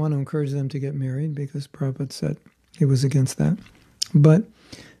 they don't want to encourage them to get married because Prabhupada said he was against that. But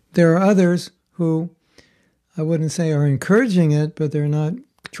there are others who, I wouldn't say are encouraging it, but they're not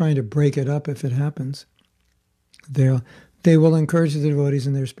trying to break it up if it happens. They will encourage the devotees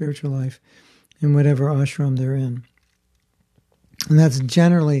in their spiritual life in whatever ashram they're in. And that's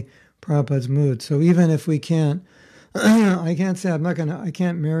generally Prabhupada's mood. So even if we can't, I can't say I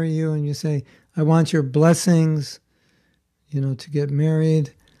can't marry you, and you say, I want your blessings, to get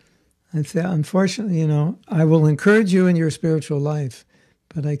married. I'd say, unfortunately, I will encourage you in your spiritual life,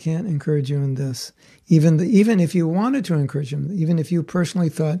 but I can't encourage you in this. Even if you wanted to encourage him, even if you personally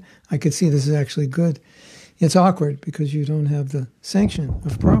thought, I could see this is actually good, it's awkward because you don't have the sanction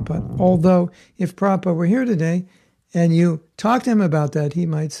of Prabhupada. Although, if Prabhupada were here today and you talk to him about that, he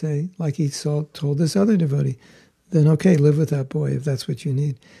might say, like he told this other devotee, then okay, live with that boy if that's what you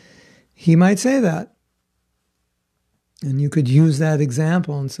need. He might say that. And you could use that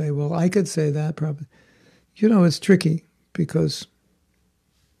example and say, well, I could say that probably. It's tricky because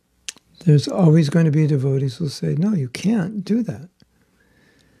there's always going to be devotees who say, no, you can't do that.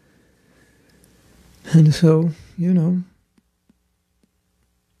 And so,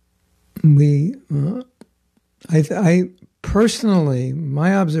 I personally,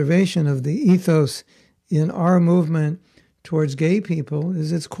 my observation of the ethos in our movement towards gay people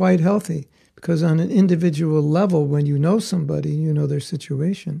is it's quite healthy because on an individual level, when you know somebody, you know their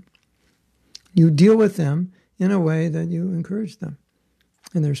situation, you deal with them in a way that you encourage them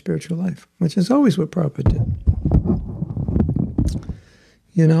in their spiritual life, which is always what Prabhupada did.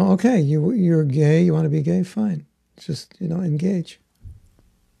 Okay, you're gay, you want to be gay, fine. Just, engage.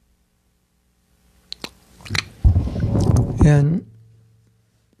 And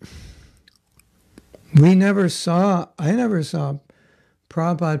I never saw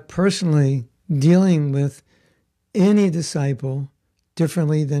Prabhupada personally dealing with any disciple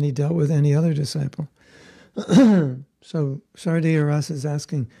differently than he dealt with any other disciple. So Sardiya Rasa is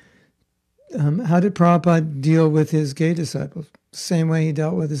asking, how did Prabhupada deal with his gay disciples? Same way he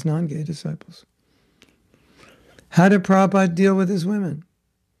dealt with his non-gay disciples. How did Prabhupada deal with his women?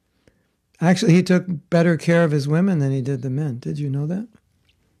 Actually, he took better care of his women than he did the men. Did you know that?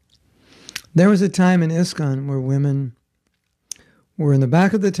 There was a time in ISKCON where women were in the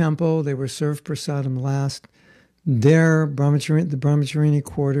back of the temple. They were served prasadam last. The brahmacharini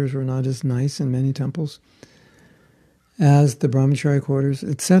quarters were not as nice in many temples as the brahmachari quarters,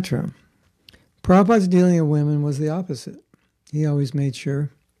 etc. Prabhupada's dealing with women was the opposite. He always made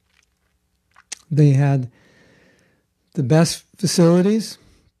sure they had the best facilities,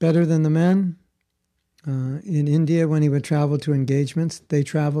 better than the men. In India, when he would travel to engagements, they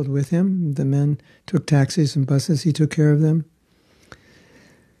traveled with him. The men took taxis and buses. He took care of them.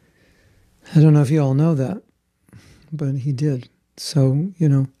 I don't know if you all know that, but he did. So,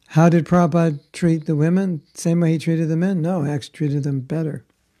 how did Prabhupada treat the women? Same way he treated the men? No, he actually treated them better.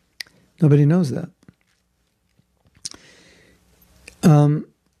 Nobody knows that.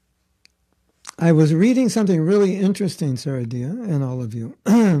 I was reading something really interesting, Saradiya, and all of you.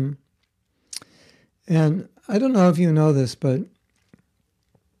 And I don't know if you know this, but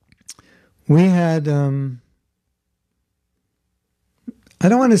we had, I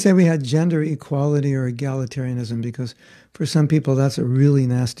don't want to say we had gender equality or egalitarianism, because for some people that's a really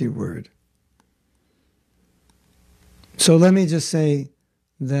nasty word. So let me just say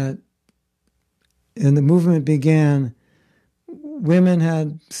that when the movement began, women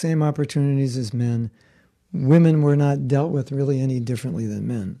had same opportunities as men. Women were not dealt with really any differently than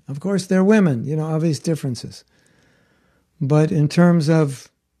men. Of course, they're women, obvious differences. But in terms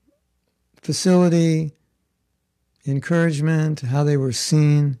of facility, encouragement, how they were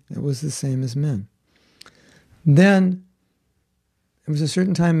seen, it was the same as men. Then, there was a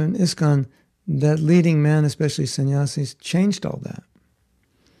certain time in ISKCON that leading men, especially sannyasis, changed all that.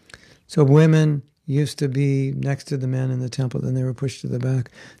 So women used to be next to the men in the temple, then they were pushed to the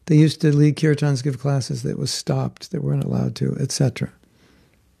back. They used to lead kirtans, give classes that was stopped, that weren't allowed to, etc.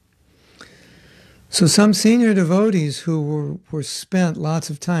 So some senior devotees who were spent lots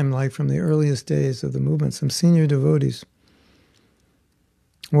of time, like from the earliest days of the movement, some senior devotees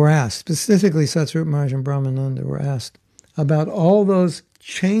were asked, specifically Satsvarupa Maharaj and Brahmananda were asked about all those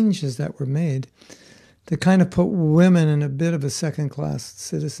changes that were made to kind of put women in a bit of a second-class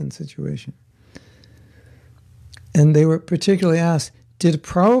citizen situation. And they were particularly asked, did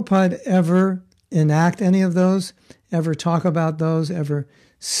Prabhupada ever enact any of those, ever talk about those, ever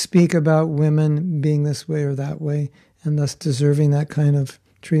speak about women being this way or that way, and thus deserving that kind of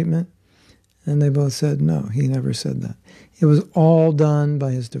treatment? And they both said, no, he never said that. It was all done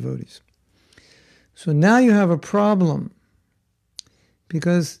by his devotees. So now you have a problem,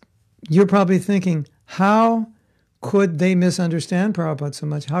 because you're probably thinking, how could they misunderstand Prabhupada so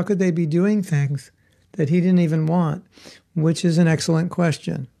much? How could they be doing things that he didn't even want? Which is an excellent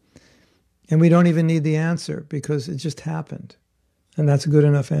question. And we don't even need the answer, because it just happened. And that's a good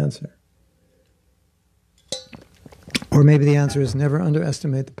enough answer. Or maybe the answer is never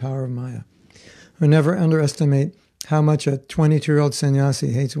underestimate the power of Maya. Or never underestimate how much a 22-year-old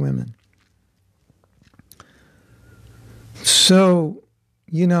sannyasi hates women. So,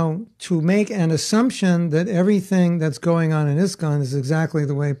 to make an assumption that everything that's going on in ISKCON is exactly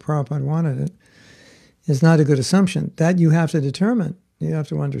the way Prabhupada wanted it is not a good assumption. That you have to determine. You have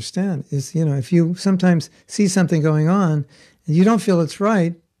to understand. If you sometimes see something going on and you don't feel it's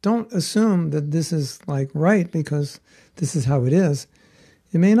right, don't assume that this is right because this is how it is.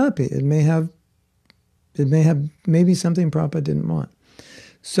 It may not be. It may have maybe something Prabhupada didn't want.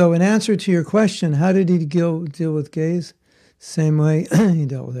 So in answer to your question, how did he deal with gays? Same way he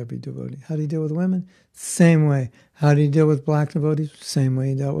dealt with every devotee. How did he deal with women? Same way. How did he deal with black devotees? Same way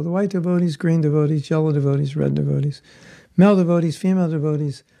he dealt with white devotees, green devotees, yellow devotees, red devotees, male devotees, female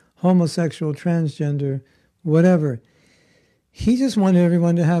devotees, homosexual, transgender, whatever. He just wanted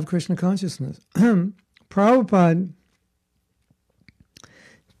everyone to have Krishna consciousness. Prabhupada,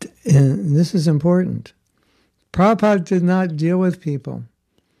 and this is important, Prabhupada did not deal with people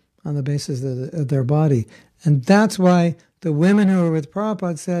on the basis of their body. And that's why the women who were with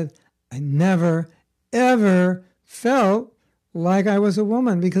Prabhupada said, I never, ever felt like I was a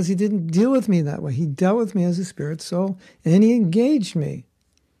woman, because he didn't deal with me that way. He dealt with me as a spirit soul, and he engaged me.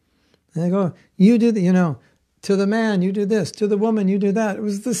 And they go, you do to the man, you do this. To the woman, you do that. It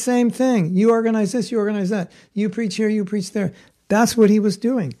was the same thing. You organize this, you organize that. You preach here, you preach there. That's what he was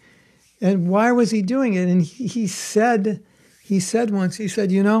doing. And why was he doing it? And he said once,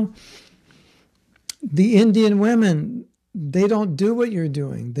 the Indian women, they don't do what you're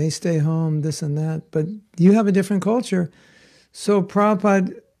doing. They stay home, this and that. But you have a different culture. So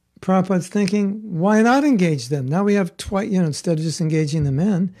Prabhupada's thinking, why not engage them? Now we have twice, instead of just engaging the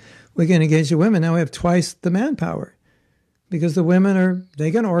men, we can engage the women. Now we have twice the manpower. Because the women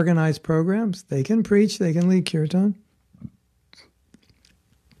they can organize programs, they can preach, they can lead kirtan.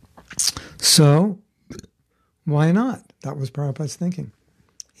 So, why not? That was Prabhupada's thinking.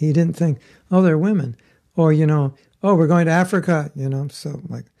 He didn't think, oh, they're women. Or, oh, we're going to Africa, so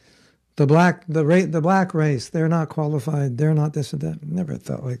like the black race, they're not qualified, they're not this or that. Never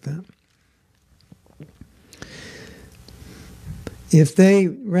thought like that. If they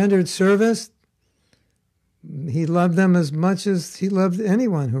rendered service, he loved them as much as he loved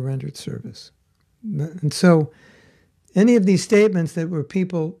anyone who rendered service. And so, any of these statements that were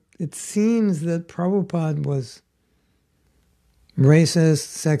people, it seems that Prabhupada was racist,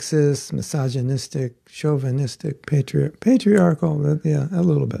 sexist, misogynistic, chauvinistic, patriarchal, yeah, a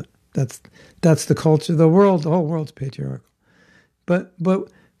little bit. That's the culture. The whole world's patriarchal. But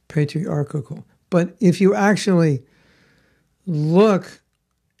patriarchal. But if you actually look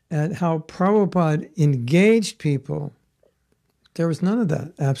at how Prabhupada engaged people, there was none of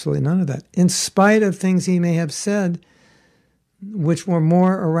that, absolutely none of that. In spite of things he may have said, which were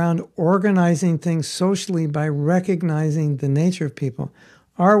more around organizing things socially by recognizing the nature of people.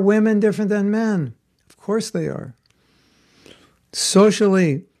 Are women different than men? Of course they are.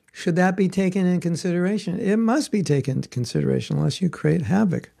 Socially, should that be taken in consideration? It must be taken into consideration unless you create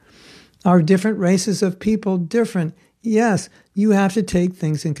havoc. Are different races of people different? Yes, you have to take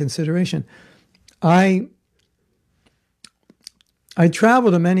things in consideration. I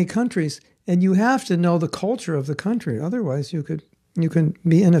travel to many countries, and you have to know the culture of the country. Otherwise, you can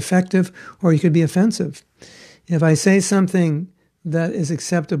be ineffective or you could be offensive. If I say something that is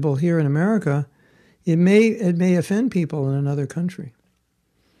acceptable here in America, it may offend people in another country.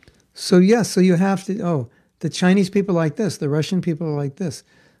 So yes, so you have to, the Chinese people like this, the Russian people are like this,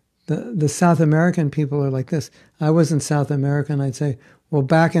 the South American people are like this. I was in South America, and I'd say, well,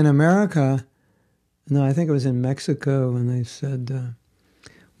 back in America, no, I think it was in Mexico, and they said,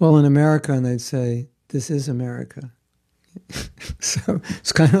 well, in America, and they'd say, this is America. So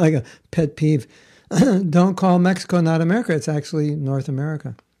it's kind of like a pet peeve. Don't call Mexico not America. It's actually North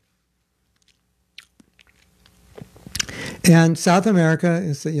America. And South America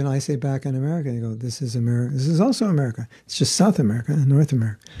is, I say back in America, you go, this is America. This is also America. It's just South America and North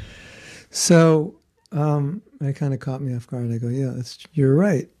America. So it kind of caught me off guard. I go, yeah, you're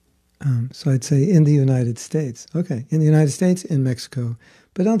right. So I'd say in the United States. Okay, in the United States, in Mexico.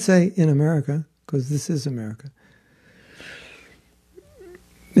 But don't say in America, because this is America.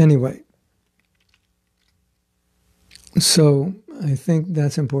 Anyway, so I think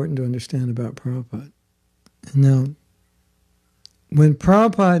that's important to understand about Prabhupada. Now, when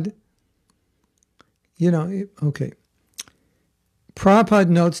Prabhupada, Prabhupada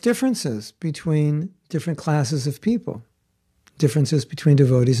notes differences between different classes of people, differences between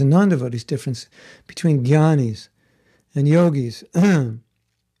devotees and non-devotees, difference between jnanis and yogis,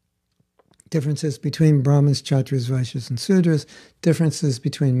 differences between Brahmins, Kshatriyas, Vaishyas, and Sudras, differences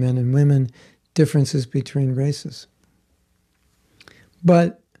between men and women, differences between races.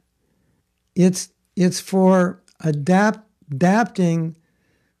 But it's for adapting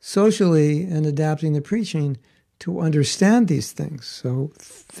socially and adapting the preaching to understand these things. So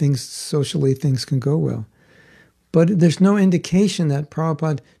things can go well. But there's no indication that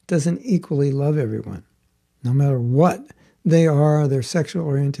Prabhupada doesn't equally love everyone, no matter what they are, their sexual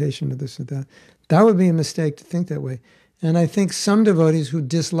orientation, or this or that. That would be a mistake to think that way. And I think some devotees who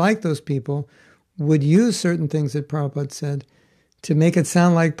dislike those people would use certain things that Prabhupada said to make it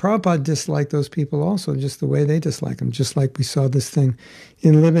sound like Prabhupada disliked those people also, just the way they dislike them, just like we saw this thing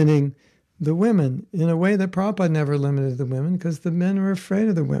in limiting the women in a way that Prabhupada never limited the women, because the men were afraid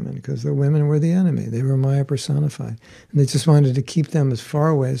of the women, because the women were the enemy. They were Maya personified. And they just wanted to keep them as far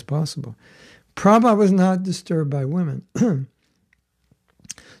away as possible. Prabhupada was not disturbed by women.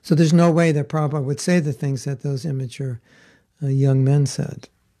 So there's no way that Prabhupada would say the things that those immature young men said.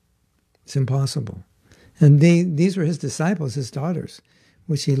 It's impossible. And these were his disciples, his daughters,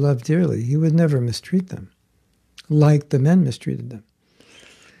 which he loved dearly. He would never mistreat them like the men mistreated them.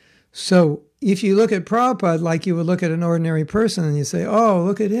 So if you look at Prabhupada like you would look at an ordinary person and you say, oh,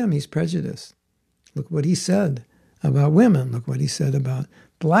 look at him, he's prejudiced. Look what he said about women. Look what he said about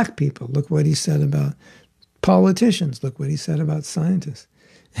black people. Look what he said about politicians. Look what he said about scientists.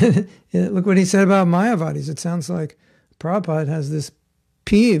 Look what he said about Mayavadis. It sounds like Prabhupada has this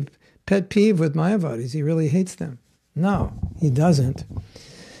pet peeve with Mayavadis. He really hates them. No, he doesn't.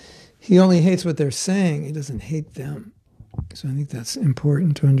 He only hates what they're saying. He doesn't hate them. So I think that's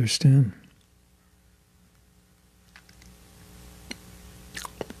important to understand.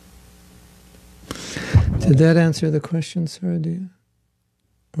 Did that answer the question, Saradia?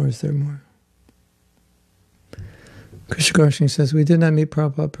 Or is there more? Krishna says, we did not meet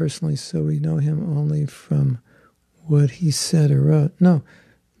Prabhupada personally, so we know him only from what he said or wrote. No,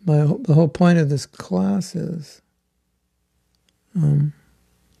 the whole point of this class is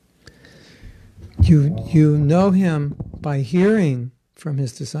you know him by hearing from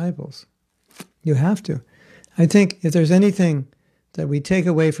his disciples. You have to. I think if there's anything that we take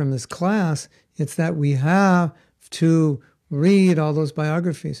away from this class, it's that we have to read all those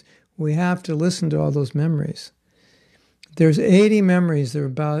biographies. We have to listen to all those memories. There's 80 memories. They're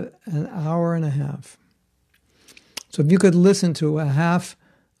about an hour and a half. So if you could listen to a half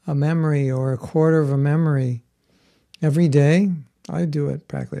a memory or a quarter of a memory every day, I do it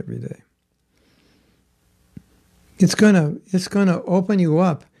practically every day. It's gonna open you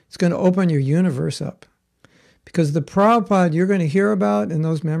up. It's going to open your universe up. Because the Prabhupada you're going to hear about in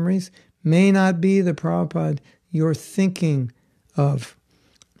those memories may not be the Prabhupada you're thinking of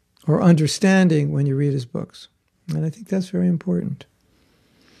or understanding when you read his books. And I think that's very important.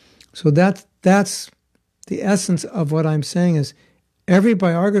 So that's the essence of what I'm saying is every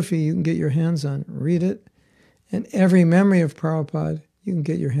biography you can get your hands on, read it, and every memory of Prabhupada you can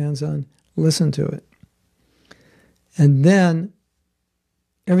get your hands on, listen to it. And then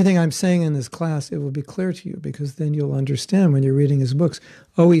everything I'm saying in this class, it will be clear to you because then you'll understand when you're reading his books.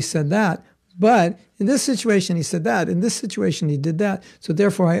 Oh, he said that, but in this situation he said that. In this situation he did that. So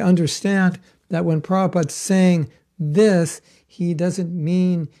therefore I understand that when Prabhupada's saying this, he doesn't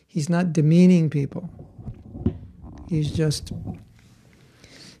mean, he's not demeaning people. It's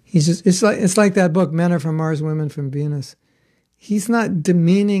like that book, Men Are From Mars, Women From Venus. He's not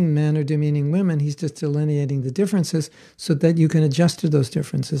demeaning men or demeaning women. He's just delineating the differences so that you can adjust to those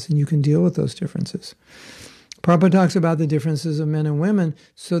differences and you can deal with those differences. Prabhupada talks about the differences of men and women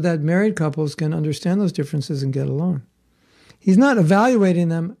so that married couples can understand those differences and get along. He's not evaluating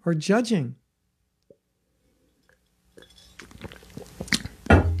them or judging.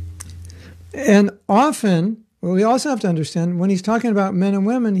 And often, well, we also have to understand when he's talking about men and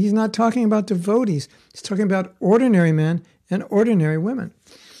women, he's not talking about devotees. He's talking about ordinary men and ordinary women.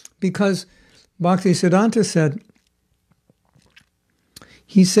 Because Bhaktisiddhanta said,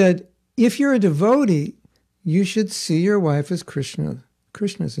 he said, if you're a devotee, you should see your wife as Krishna's,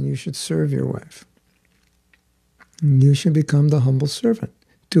 and you should serve your wife. And you should become the humble servant.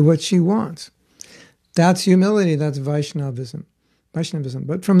 Do what she wants. That's humility. That's Vaishnavism.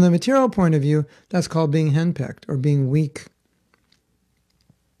 But from the material point of view, that's called being henpecked or being weak.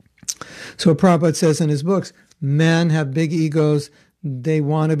 So Prabhupada says in his books, men have big egos. They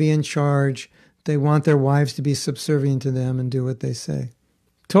want to be in charge. They want their wives to be subservient to them and do what they say.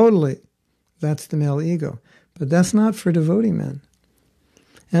 Totally. That's the male ego. But that's not for devotee men.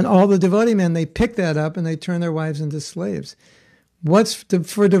 And all the devotee men, they pick that up and they turn their wives into slaves.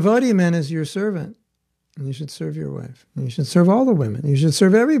 For devotee men is your servant. And you should serve your wife. And you should serve all the women. You should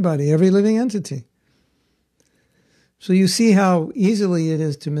serve everybody, every living entity. So you see how easily it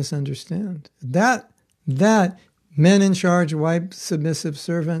is to misunderstand. That men in charge, wife, submissive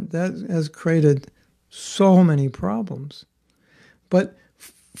servant, that has created so many problems. But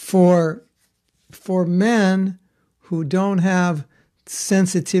for men who don't have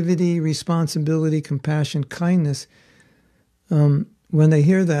sensitivity, responsibility, compassion, kindness, when they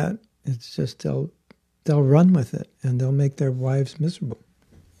hear that, it's just they'll run with it and they'll make their wives miserable.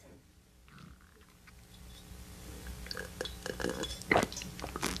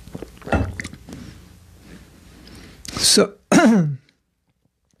 So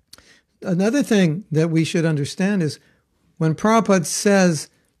another thing that we should understand is when Prabhupada says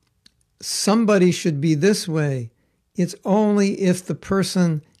somebody should be this way, it's only if the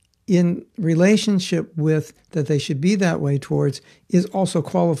person in relationship with that they should be that way towards is also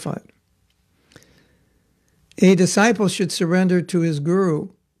qualified. A disciple should surrender to his guru.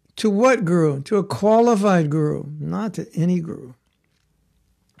 To what guru? To a qualified guru, not to any guru.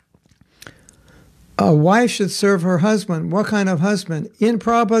 A wife should serve her husband. What kind of husband? In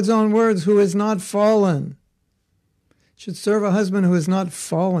Prabhupada's own words, who is not fallen. Should serve a husband who is not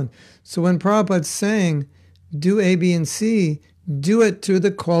fallen. So when Prabhupada's saying, do A, B, and C, do it to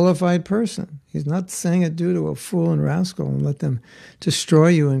the qualified person. He's not saying it do to a fool and rascal and let them destroy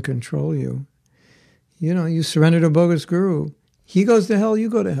you and control you. You know, you surrender to a bogus guru. He goes to hell, you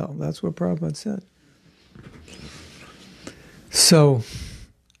go to hell. That's what Prabhupada said. So,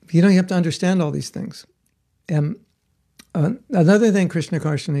 you have to understand all these things. And another thing, Krishna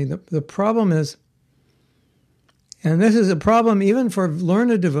Karshani, the problem is, and this is a problem even for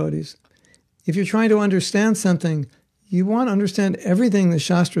learned devotees, if you're trying to understand something, you want to understand everything the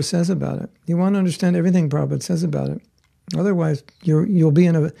Shastra says about it. You want to understand everything Prabhupada says about it. Otherwise, you'll be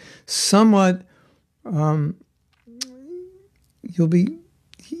in a somewhat, you'll be,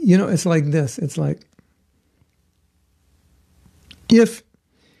 it's like this. It's like, if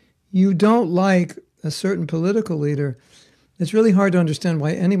you don't like a certain political leader, it's really hard to understand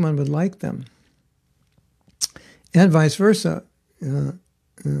why anyone would like them. And vice versa.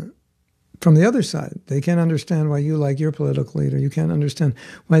 From the other side, they can't understand why you like your political leader. You can't understand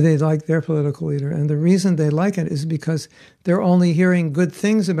why they like their political leader. And the reason they like it is because they're only hearing good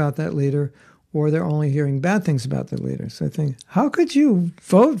things about that leader, or they're only hearing bad things about the leader. So I think, how could you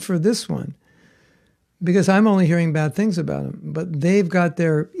vote for this one? Because I'm only hearing bad things about him. But they've got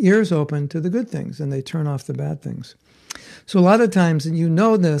their ears open to the good things, and they turn off the bad things. So a lot of times, and you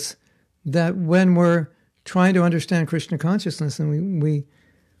know this, that when we're trying to understand Krishna consciousness, and we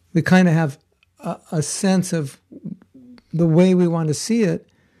kind of have a sense of the way we want to see it,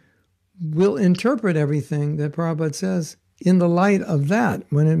 we'll interpret everything that Prabhupada says in the light of that,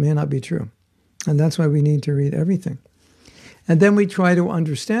 when it may not be true. And that's why we need to read everything. And then we try to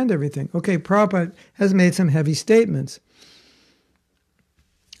understand everything. Okay, Prabhupada has made some heavy statements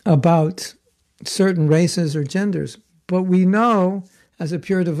about certain races or genders, but we know, as a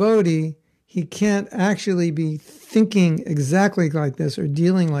pure devotee, he can't actually be thinking exactly like this or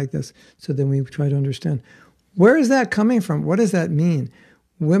dealing like this. So then we try to understand, where is that coming from? What does that mean?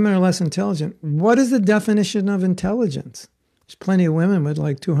 Women are less intelligent. What is the definition of intelligence? There's plenty of women with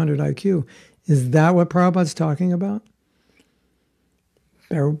like 200 IQ. Is that what Prabhupada's talking about?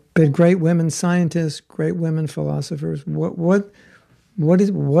 There have been great women scientists, great women philosophers. What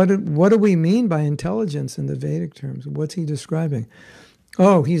do we mean by intelligence in the Vedic terms? What's he describing?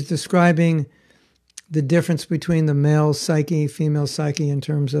 Oh, he's describing the difference between the male psyche, female psyche, in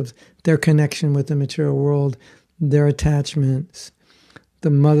terms of their connection with the material world, their attachments, the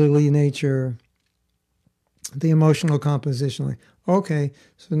motherly nature, the emotional composition. Like, okay,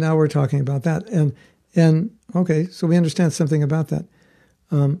 so now we're talking about that. And okay, so we understand something about that.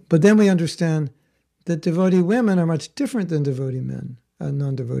 But then we understand that devotee women are much different than devotee men,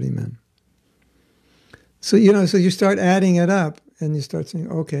 non-devotee men. So, so you start adding it up, and you start saying,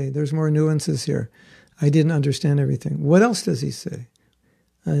 okay, there's more nuances here. I didn't understand everything. What else does he say?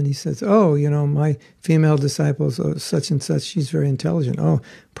 And he says, oh, my female disciples, such and such, she's very intelligent. Oh,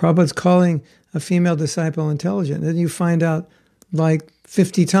 Prabhupada's calling a female disciple intelligent. And you find out like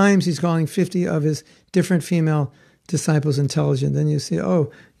 50 times he's calling 50 of his different female disciples intelligent. Then you see,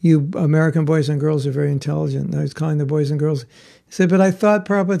 oh, you American boys and girls are very intelligent. Now he's calling the boys and girls. He said, but I thought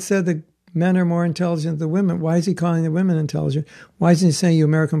Prabhupada said that men are more intelligent than women. Why is he calling the women intelligent? Why isn't he saying you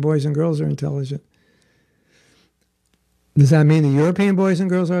American boys and girls are intelligent? Does that mean the European boys and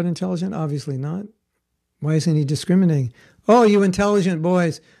girls aren't intelligent? Obviously not. Why isn't he discriminating? Oh, you intelligent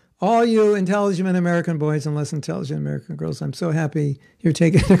boys, all you intelligent American boys and less intelligent American girls, I'm so happy you're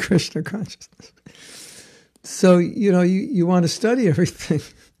taking the Krishna consciousness. So, you want to study everything.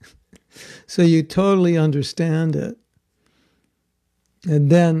 So you totally understand it. And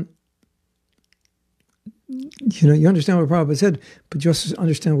then, you understand what Prabhupada said, but you also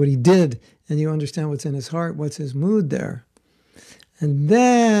understand what he did, and you understand what's in his heart, what's his mood there. And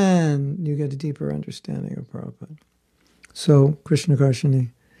then you get a deeper understanding of Prabhupada. So, Krishna Karshani,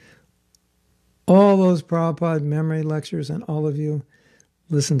 all those Prabhupada memory lectures, and all of you,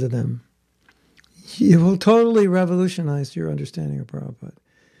 listen to them. It will totally revolutionize your understanding of Prabhupada.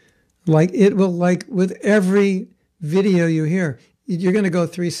 It will, with every video you hear, you're going to go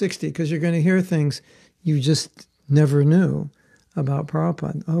 360, because you're going to hear things you just never knew about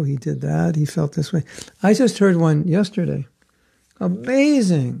Prabhupada. Oh, he did that. He felt this way. I just heard one yesterday.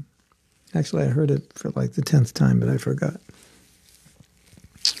 Amazing. Actually, I heard it for like the 10th time, but I forgot.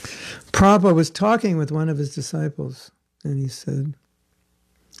 Prabhupada was talking with one of his disciples, and he said,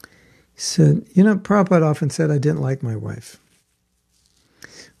 Prabhupada often said, I didn't like my wife.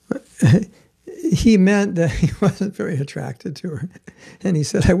 He meant that he wasn't very attracted to her. And he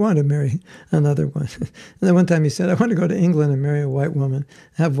said, I want to marry another one. And then one time he said, I want to go to England and marry a white woman,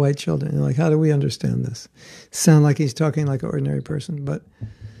 have white children. And how do we understand this? Sound like he's talking like an ordinary person. But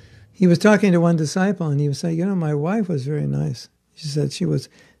he was talking to one disciple, and he was saying, my wife was very nice. She said she was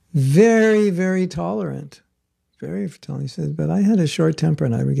very, very tolerant. Very tolerant. He said, but I had a short temper,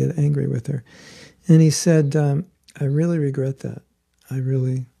 and I would get angry with her. And he said, I really regret that.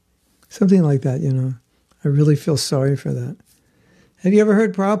 Something like that, I really feel sorry for that. Have you ever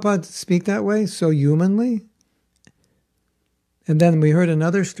heard Prabhupada speak that way, so humanly? And then we heard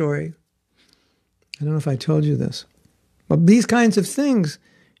another story. I don't know if I told you this. But these kinds of things,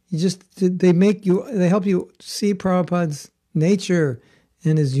 they help you see Prabhupada's nature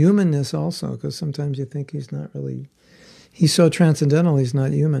and his humanness also, because sometimes you think he's so transcendental, he's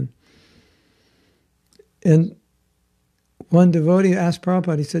not human. And one devotee asked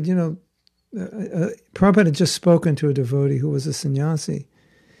Prabhupada, he said, Prabhupada had just spoken to a devotee who was a sannyasi,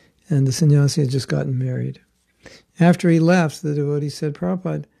 and the sannyasi had just gotten married. After he left, the devotee said,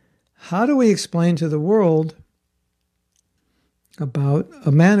 Prabhupada, how do we explain to the world about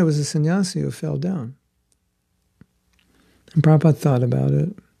a man who was a sannyasi who fell down? And Prabhupada thought about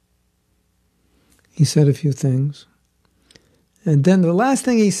it. He said a few things. And then the last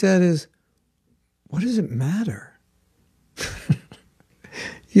thing he said is, what does it matter?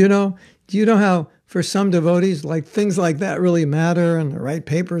 Do you know how for some devotees, things like that really matter, and they write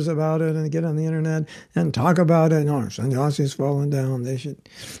papers about it and get on the internet and talk about it? Sannyasis fallen down, they should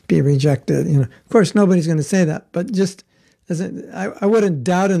be rejected. Of course, nobody's going to say that, but just I wouldn't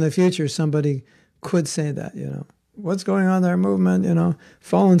doubt in the future somebody could say that. What's going on in their movement?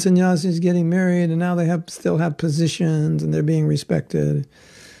 Fallen sannyasis getting married, and now they still have positions and they're being respected.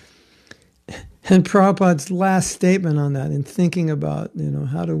 And Prabhupada's last statement on that, in thinking about,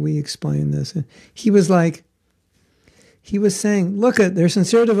 how do we explain this? And he was saying, look, they're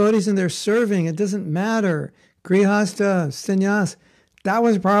sincere devotees and they're serving. It doesn't matter. Grihastha, sannyas. That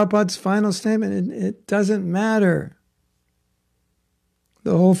was Prabhupada's final statement. It doesn't matter.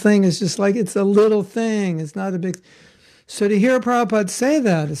 The whole thing is just it's a little thing. It's not a big... So to hear Prabhupada say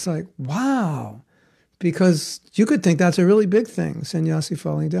that, it's wow. Because you could think that's a really big thing, sannyasi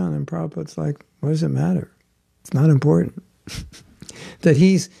falling down. And Prabhupada's what does it matter? It's not important. That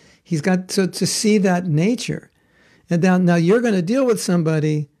he's got to see that nature. And now you're going to deal with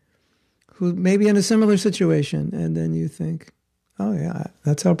somebody who may be in a similar situation, and then you think, oh yeah,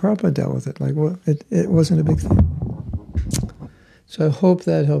 that's how Prabhupada dealt with it. It wasn't a big thing. So I hope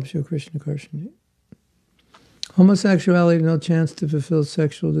that helps you, Krishna Karshani. Homosexuality, no chance to fulfill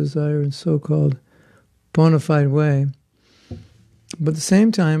sexual desire in so-called bona fide way. But at the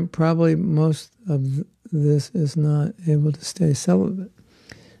same time, probably most of this is not able to stay celibate.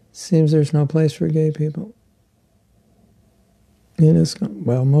 Seems there's no place for gay people.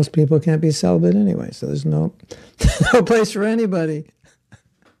 Most people can't be celibate anyway, so there's no place for anybody.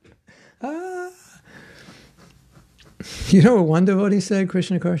 You know what one devotee said,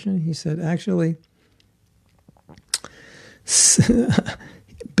 Krishna Karshana? He said, actually,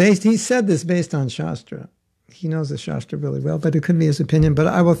 he said this based on Shastra. He knows the Shastra really well, but it could be his opinion, but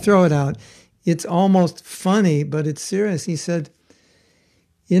I will throw it out. It's almost funny, but it's serious. He said,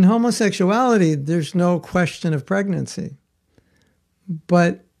 in homosexuality, there's no question of pregnancy.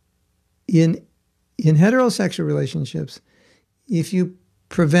 But in heterosexual relationships, if you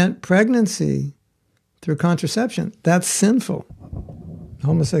prevent pregnancy through contraception, that's sinful.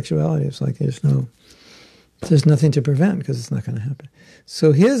 Homosexuality is there's nothing to prevent because it's not going to happen.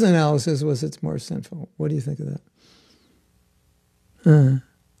 So his analysis was it's more sinful. What do you think of that?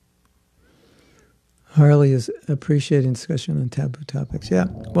 Harley is appreciating discussion on taboo topics. Yeah.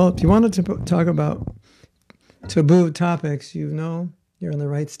 Well, if you wanted to talk about taboo topics, you're in the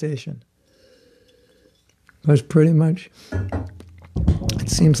right station. Because pretty much it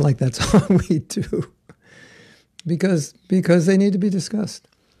seems like that's all we do. Because they need to be discussed.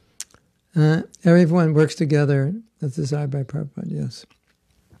 Everyone works together as desired by Prabhupada, yes.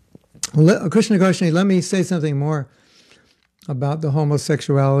 Well, Krishna Goswami, let me say something more about the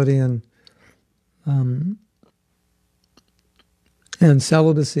homosexuality and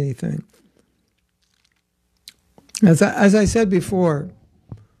celibacy thing. As I said before,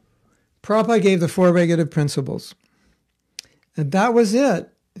 Prabhupada gave the 4 regulative principles. And that was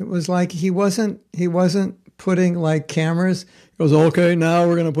it. It was like he wasn't putting cameras. It was, okay, now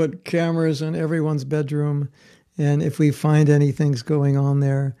we're going to put cameras in everyone's bedroom. And if we find anything's going on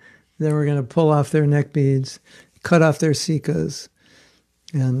there, then we're going to pull off their neck beads, cut off their sikas,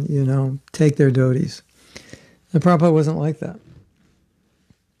 and, take their dhotis. And Prabhupada wasn't like that.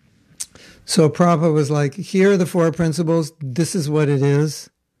 So Prabhupada was like, here are the 4 principles. This is what it is.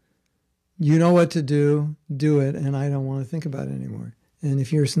 You know what to do it, and I don't want to think about it anymore. And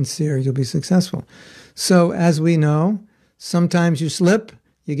if you're sincere, you'll be successful. So as we know, sometimes you slip,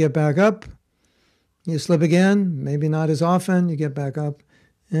 you get back up, you slip again, maybe not as often, you get back up,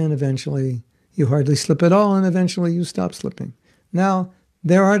 and eventually you hardly slip at all, and eventually you stop slipping. Now,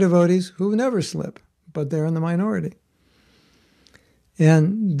 there are devotees who never slip, but they're in the minority.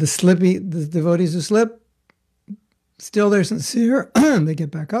 And the devotees who slip, still they're sincere, they get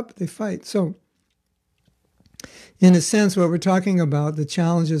back up, they fight. So, in a sense, what we're talking about, the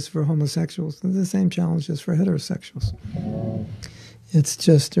challenges for homosexuals, are the same challenges for heterosexuals. It's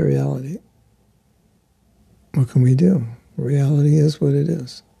just a reality. What can we do? Reality is what it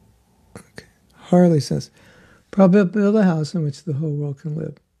is. Okay. Harley says, Prabhupada build a house in which the whole world can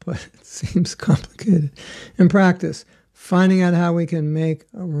live, but it seems complicated. In practice, finding out how we can make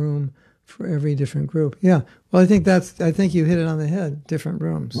a room for every different group. Yeah, well, I think you hit it on the head, different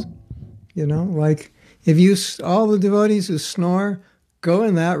rooms. You know, like if all the devotees who snore, go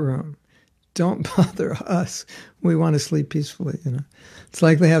in that room. Don't bother us. We want to sleep peacefully, you know. It's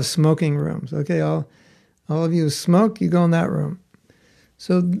like they have smoking rooms. Okay, all of you who smoke, you go in that room.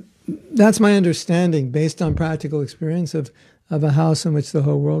 So that's my understanding, based on practical experience of a house in which the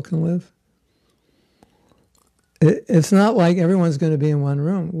whole world can live. It's not like everyone's going to be in one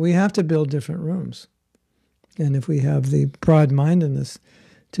room. We have to build different rooms. And if we have the broad-mindedness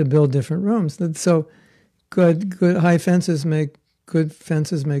to build different rooms, so good high fences make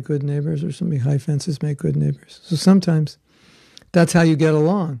good neighbors, or something, high fences make good neighbors. So sometimes that's how you get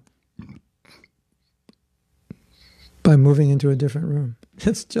along, by moving into a different room.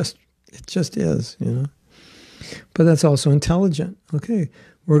 It just is, you know. But that's also intelligent. Okay,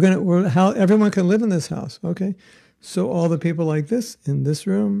 how everyone can live in this house. Okay, so all the people like this in this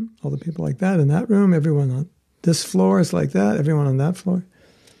room, all the people like that in that room, everyone on this floor is like that, everyone on that floor.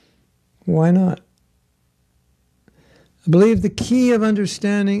 Why not? I believe the key of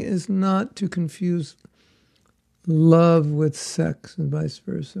understanding is not to confuse love with sex and vice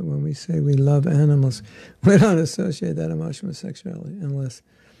versa. When we say we love animals, we don't associate that emotion with sexuality unless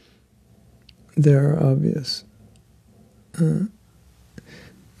there are obvious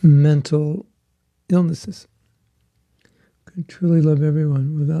mental illnesses. Could truly love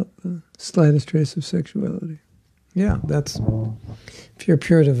everyone without the slightest trace of sexuality. Yeah, if you're a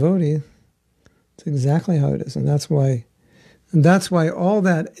pure devotee, it's exactly how it is. And that's why all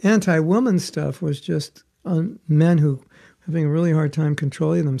that anti-woman stuff was just on men who were having a really hard time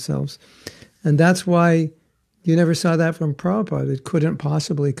controlling themselves. And that's why you never saw that from Prabhupada. It couldn't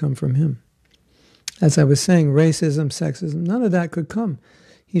possibly come from him. As I was saying, racism, sexism, none of that could come.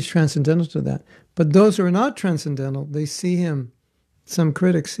 He's transcendental to that. But those who are not transcendental, they see him, some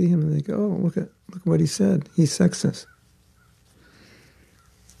critics see him and they go, oh, look at what he said. He's sexist.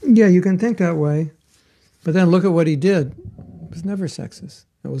 Yeah, you can think that way. But then look at what he did. It was never sexist.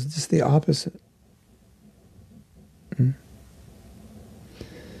 It was just the opposite.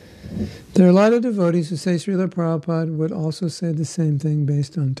 There are a lot of devotees who say Srila Prabhupada would also say the same thing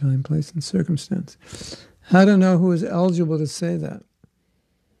based on time, place, and circumstance. How to know who is eligible to say that?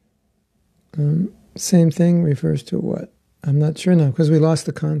 Same thing refers to what? I'm not sure now, because we lost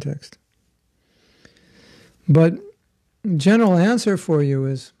the context. But general answer for you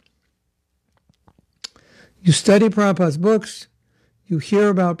is, you study Prabhupada's books, you hear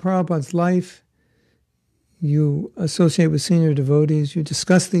about Prabhupada's life, you associate with senior devotees, you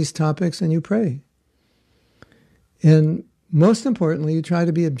discuss these topics, and you pray. And most importantly, you try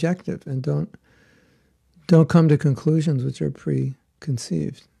to be objective and don't come to conclusions which are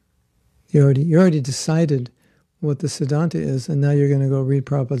preconceived. You already decided what the Siddhanta is, and now you're going to go read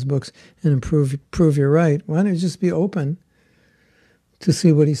Prabhupada's books and prove you're right. Why don't you just be open to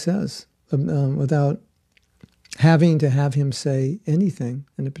see what he says without having to have him say anything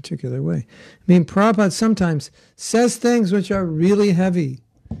in a particular way? I mean, Prabhupada sometimes says things which are really heavy,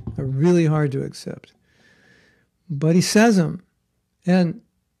 are really hard to accept. But he says them. And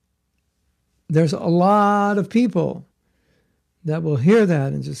there's a lot of people that will hear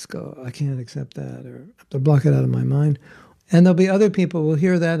that and just go, I can't accept that, or I have to block it out of my mind. And there'll be other people who will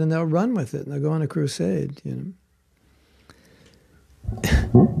hear that and they'll run with it and they'll go on a crusade, you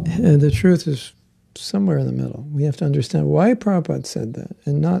know. And the truth is somewhere in the middle. We have to understand why Prabhupada said that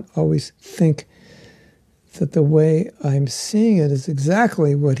and not always think that the way I'm seeing it is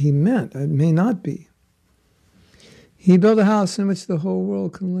exactly what he meant. It may not be. He built a house in which the whole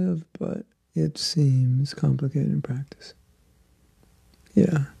world can live, but it seems complicated in practice.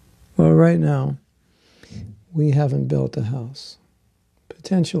 Yeah. Well, right now, we haven't built a house.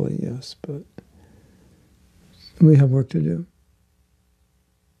 Potentially, yes, but we have work to do.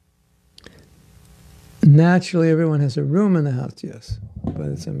 Naturally, everyone has a room in the house, yes, but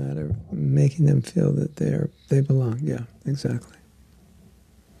it's a matter of making them feel that they belong. Yeah, exactly.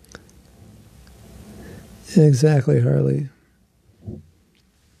 Exactly, Harley.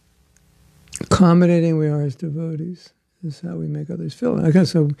 Accommodating we are as devotees is how we make others feel. Okay,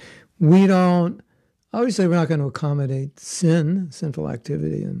 so we don't, obviously we're not going to accommodate sinful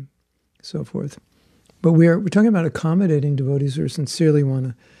activity and so forth. But we're talking about accommodating devotees who sincerely want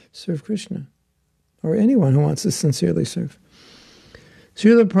to serve Krishna, or anyone who wants to sincerely serve.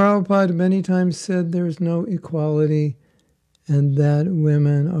 Srila Prabhupada many times said there is no equality and that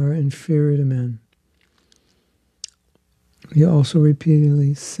women are inferior to men. He also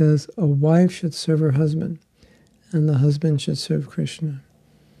repeatedly says a wife should serve her husband and the husband should serve Krishna.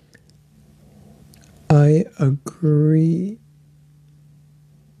 I agree.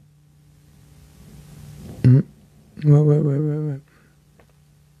 Wait.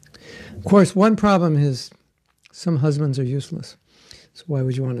 Of course, one problem is some husbands are useless. So why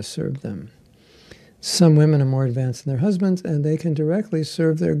would you want to serve them? Some women are more advanced than their husbands, and they can directly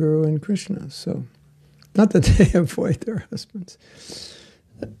serve their guru and Krishna. So, not that they avoid their husbands.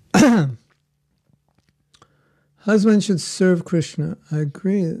 Husbands should serve Krishna. I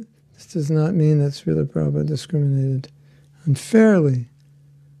agree. This does not mean that Srila Prabhupada discriminated unfairly,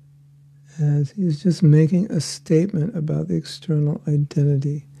 as he's just making a statement about the external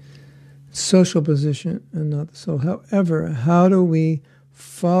identity, social position, and not the soul. However, how do we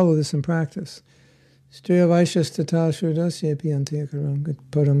follow this in practice? This verse,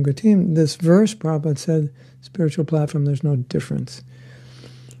 Prabhupada said, spiritual platform, there's no difference.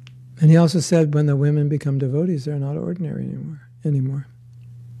 And he also said when the women become devotees, they're not ordinary anymore.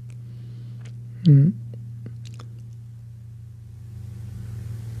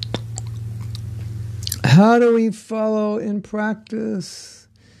 How do we follow in practice?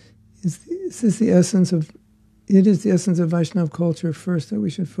 It is the essence of Vaishnava culture first that we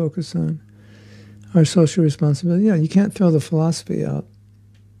should focus on. Our social responsibility. Yeah, you can't throw the philosophy out.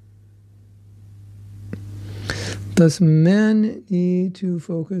 Thus, men need to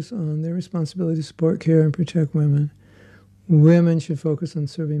focus on their responsibility to support, care, and protect women. Women should focus on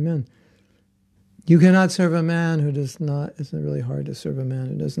serving men. You cannot serve a man who does not, it's really hard to serve a man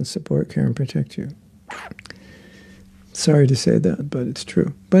who doesn't support, care, and protect you. Sorry to say that, but it's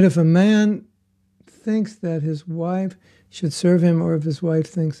true. But if a man thinks that his wife should serve him, or if his wife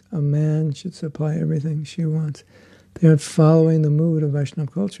thinks a man should supply everything she wants, they aren't following the mood of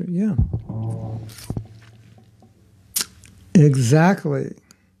Vaishnava culture. Yeah. Exactly.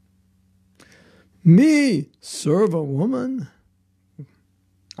 Me serve a woman?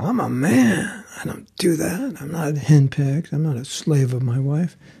 I'm a man. I don't do that. I'm not henpecked. I'm not a slave of my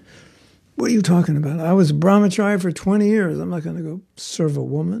wife. What are you talking about? I was a brahmachari for 20 years. I'm not going to go serve a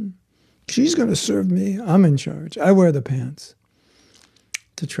woman. She's going to serve me. I'm in charge. I wear the pants,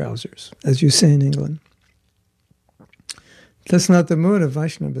 the trousers, as you say in England. That's not the mood of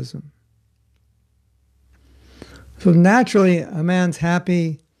Vaishnavism. So naturally, a man's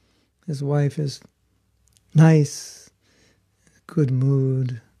happy. His wife is nice, good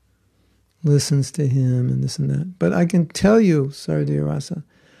mood, listens to him, and this and that. But I can tell you, Sardiya Rasa,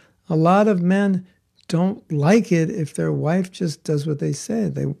 a lot of men don't like it if their wife just does what they say.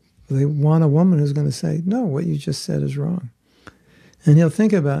 They want a woman who's going to say, no, what you just said is wrong. And he'll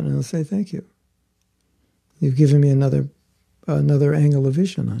think about it and he'll say, thank you. You've given me another angle of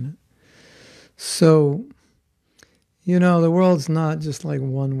vision on it. So, the world's not just like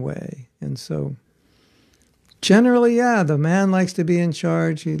one way. And so, generally, yeah, the man likes to be in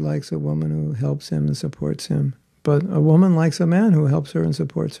charge. He likes a woman who helps him and supports him. But a woman likes a man who helps her and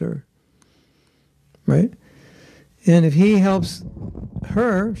supports her. Right? And if he helps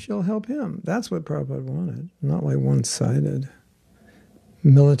her, she'll help him. That's what Prabhupada wanted. Not like one-sided,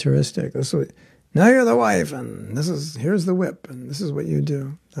 militaristic. Now you're the wife, and here's the whip, and this is what you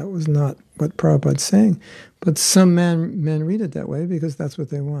do. That was not what Prabhupada's saying. But some men read it that way because that's what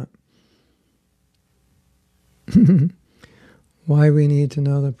they want. Why we need to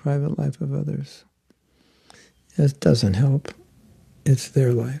know the private life of others. It doesn't help. It's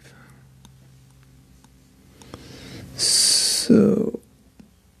their life. So,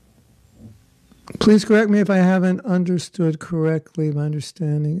 please correct me if I haven't understood correctly. My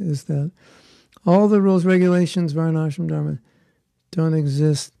understanding is that all the rules, regulations, Varnashram Dharma don't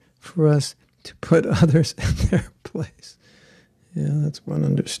exist for us to put others in their place. Yeah, that's one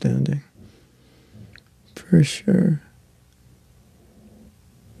understanding. For sure.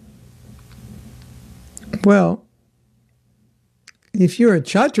 Well, if you're a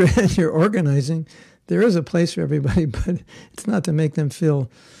Chatra and you're organizing, there is a place for everybody, but it's not to make them feel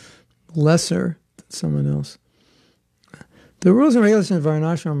lesser than someone else. The rules and regulations of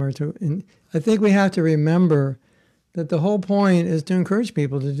Varnashram are I think we have to remember that the whole point is to encourage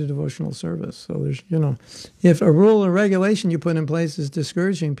people to do devotional service. So there's, if a rule or regulation you put in place is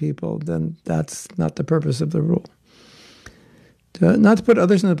discouraging people, then that's not the purpose of the rule. Not to put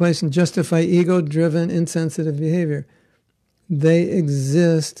others in the place and justify ego-driven, insensitive behavior. They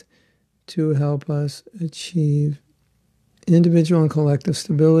exist to help us achieve individual and collective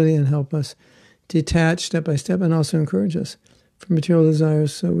stability and help us detach step by step and also encourage us from material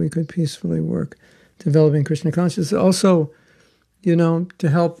desires so we could peacefully work developing Krishna consciousness. Also, to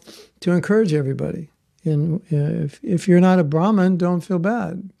help to encourage everybody. And if you're not a Brahmin, don't feel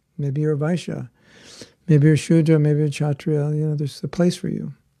bad. Maybe you're a Vaishya. Maybe you're Shudra, maybe you're Kshatriya. There's a place for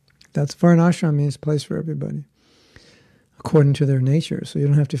you. That's Varnashram means place for everybody, according to their nature. So you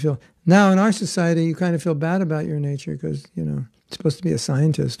don't have to feel... Now, in our society, you kind of feel bad about your nature because, you're supposed to be a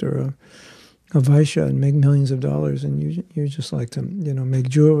scientist or a Vaishya and make millions of dollars, and you just like to, make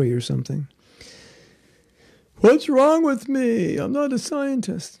jewelry or something. What's wrong with me? I'm not a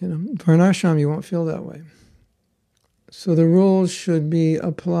scientist. Varnashram, you won't feel that way. So the rules should be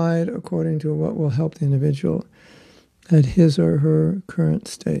applied according to what will help the individual at his or her current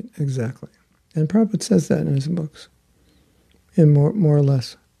state. Exactly. And Prabhupada says that in his books, in more or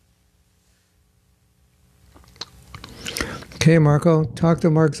less. Okay, Marco, talk to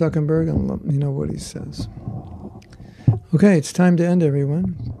Mark Zuckerberg and let me know what he says. Okay, it's time to end,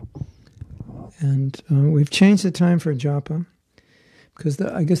 everyone. And we've changed the time for japa because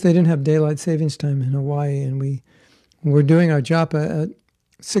I guess they didn't have daylight savings time in Hawaii, and we're doing our japa at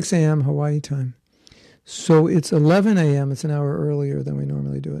 6 a.m. Hawaii time. So it's 11 a.m. It's an hour earlier than we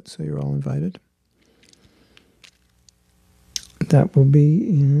normally do it, so you're all invited. That will be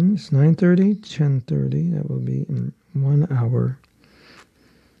it's 9:30, 10:30. That will be in 1 hour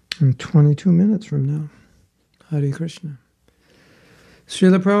and 22 minutes from now. Hare Krishna.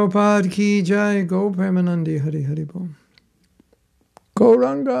 Srila Prabhupada ki jai, Go Premanandi, Hari Hari Bol.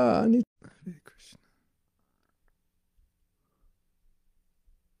 Gauranga Nitya. Hare Krishna.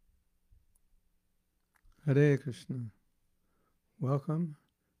 Hare Krishna. Welcome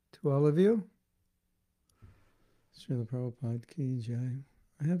to all of you. Srila Prabhupada ki jai.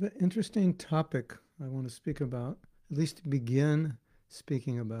 I have an interesting topic I want to speak about, at least to begin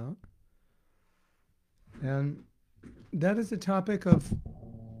speaking about. And that is the topic of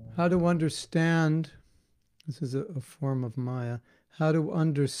how to understand, this is a form of Maya, how to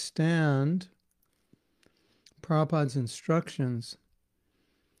understand Prabhupada's instructions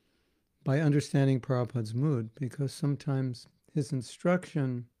by understanding Prabhupada's mood, because sometimes his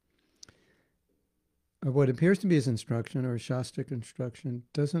instruction, or what appears to be his instruction, or Shastric instruction,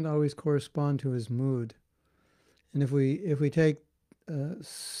 doesn't always correspond to his mood. And if we take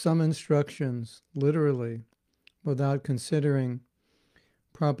some instructions literally, without considering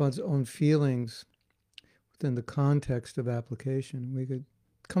Prabhupada's own feelings within the context of application, we could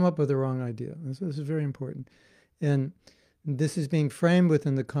come up with the wrong idea. This is very important. And this is being framed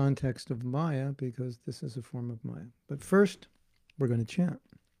within the context of Maya because this is a form of Maya. But first, we're going to chant.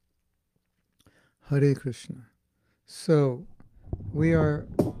 Hare Krishna. So, we are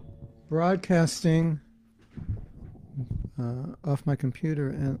broadcasting off my computer,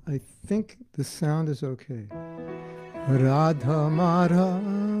 and I think the sound is okay. Radha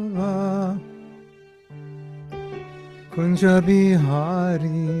Madhava Kunja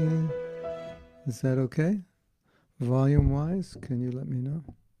Bihari. Is that okay? Volume-wise, can you let me know?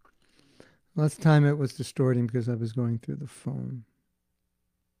 Last time it was distorting because I was going through the phone.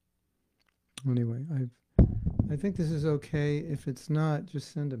 Anyway, I think this is okay. If it's not,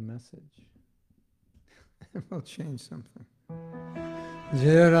 just send a message. We'll change something.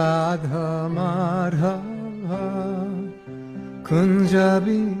 Jai Radha Madhava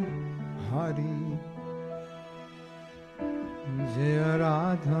Kunjabi Hari. Jai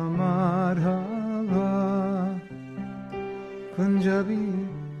Radha Madhava Kunjabi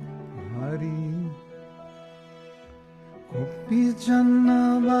Hari. Gopi Janna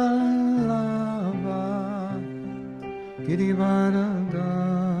Vallabha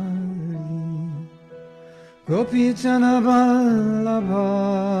Girivaradari. Gopi Janna Vallabha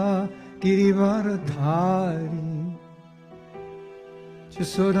Girivaradari.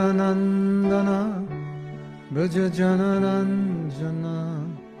 Jasodanandana Braja Jana Ranjana.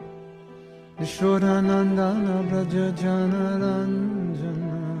 Yashodanandana Braja Jana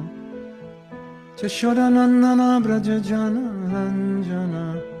Ranjana. Jashodanandana Braja Jana Ranjana.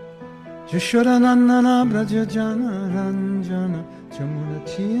 Jashodanandana Braja Jana Ranjana. Jamuna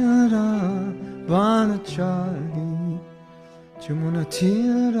Tira Vanachari. Jamuna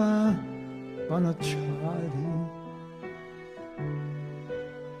Tira Vanachari.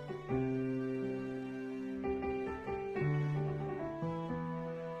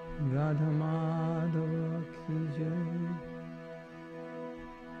 Radha Madhava Ki Jai.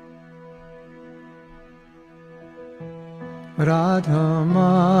 Radha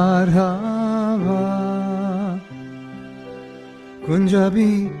Madhava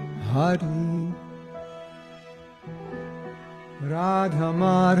Kunjabi Hari. Radha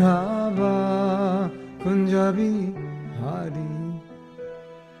Madhava Kunjabi Hari.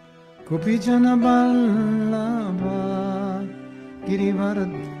 Gopijana Vallabha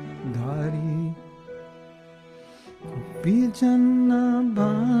Girivaradhari. Gopijana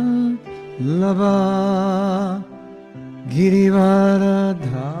Vallabha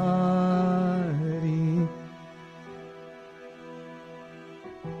Girivaradhari.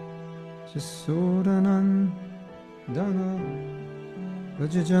 Jasodanandana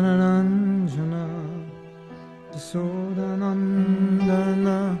Rajajananjana.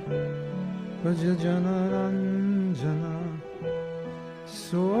 Jasodanandana Rajajananjana.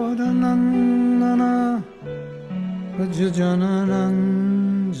 Jasodanandana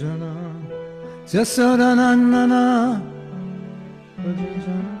Rajajananjana. Jasodanandana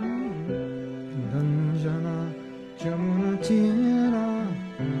Rajajananjana. Jamuna Tira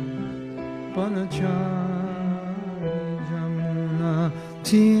Panachari. Jamuna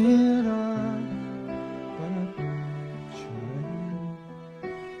Tira Panachari.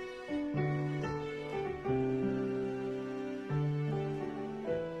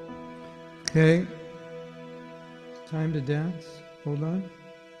 Okay, time to dance. Hold on.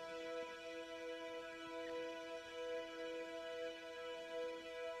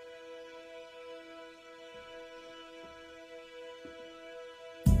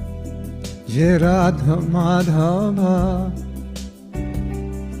 Jai Radha Madhava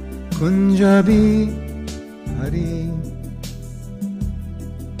Kunjabi Hari.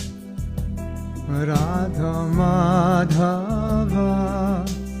 Radha Madhava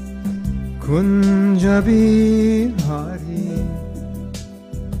Kunjabi Hari.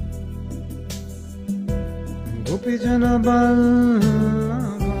 Gopijana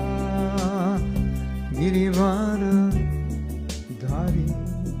Vallabha Girivaradhari.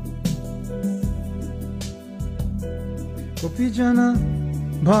 Gopijana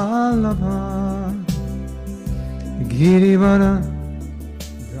Vallabha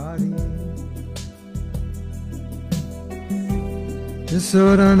Girivaradhari.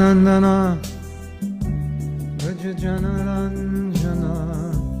 Jasodanandana Rajajananjana.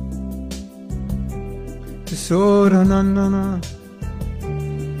 Jasodanandana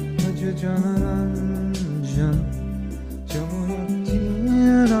Rajajananjana. Jamuna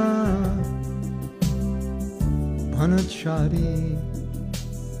Tira Panachari.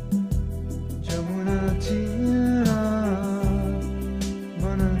 Jamuna Tira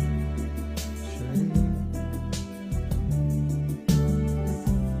Panachari.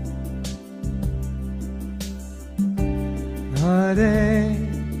 Hare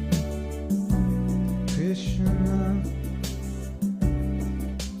Krishna,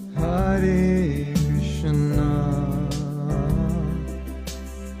 Hare Krishna,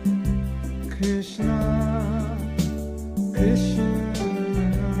 Krishna Krishna,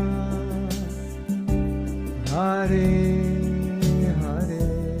 Hare Hare,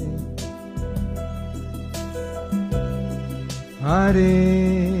 Hare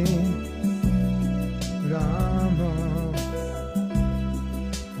Rama,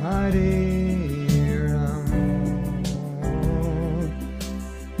 Hare Rama,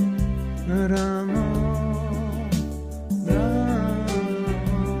 Rama Rama,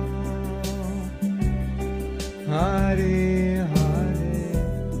 Hare Hare,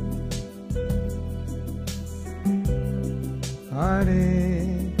 Hare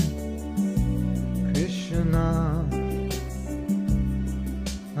Krishna,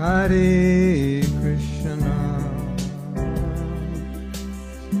 Hare Krishna,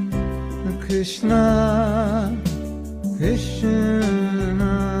 Krishna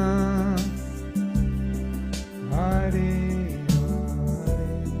Krishna, Hare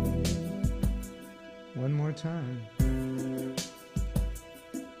Hare. One more time.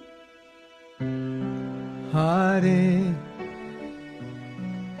 Hare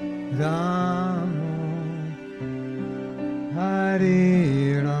Rama, Hare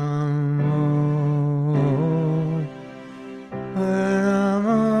Rama,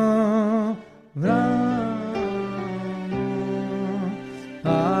 Rama Rama,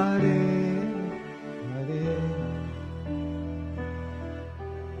 Hare Hare.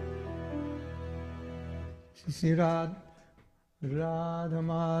 Shri Radha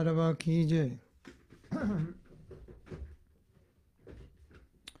Madhava Ki Jai.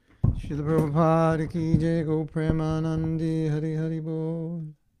 Srila Prabhupada Ki Jai. Go Premanandi Hari Hari Bol.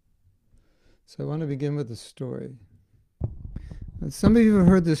 So I want to begin with the story. And some of you have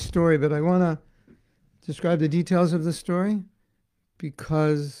heard this story, but I want to describe the details of the story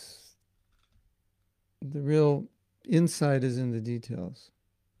because the real insight is in the details.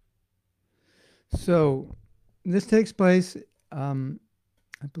 So this takes place, I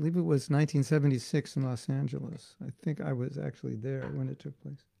believe it was 1976 in Los Angeles. I think I was actually there when it took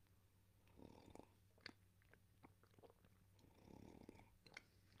place.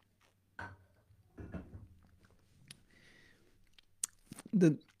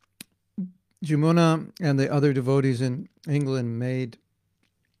 The Jumuna and the other devotees in England made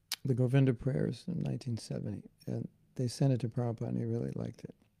the Govinda prayers in 1970, and they sent it to Prabhupada, and he really liked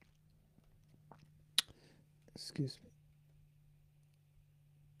it. Excuse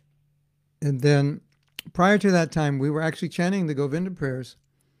me. And then, prior to that time, we were actually chanting the Govinda prayers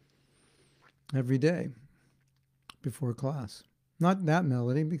every day before class. Not that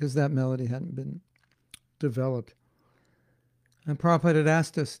melody, because that melody hadn't been developed. And Prabhupada had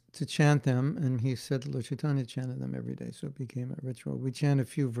asked us to chant them, and he said Lord Chaitanya chanted them every day, so it became a ritual. We chant a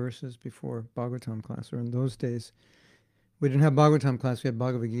few verses before Bhagavatam class, or in those days, we didn't have Bhagavatam class, we had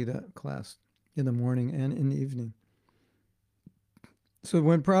Bhagavad Gita class in the morning and in the evening. So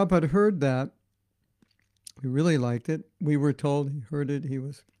when Prabhupada heard that, he really liked it. We were told he heard it, he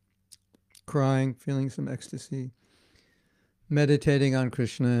was crying, feeling some ecstasy, meditating on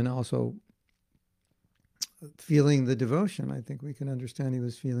Krishna, and also feeling the devotion. I think we can understand he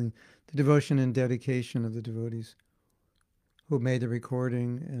was feeling the devotion and dedication of the devotees who made the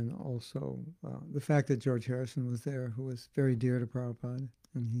recording, and also the fact that George Harrison was there, who was very dear to Prabhupada,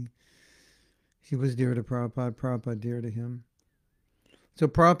 and he was dear to Prabhupada, Prabhupada dear to him. So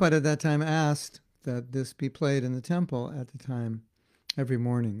Prabhupada at that time asked that this be played in the temple at the time every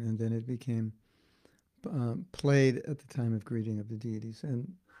morning, and then it became played at the time of greeting of the deities.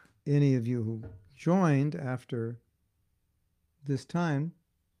 And any of you who joined after this time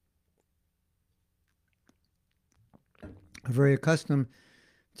are very accustomed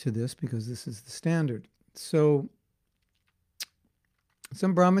to this because this is the standard. So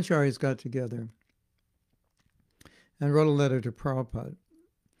some brahmacharis got together and wrote a letter to Prabhupada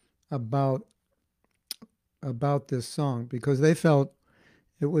about this song because they felt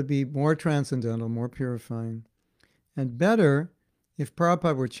it would be more transcendental, more purifying, and better if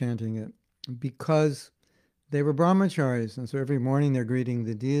Prabhupada were chanting it, because they were brahmacharis, and so every morning they're greeting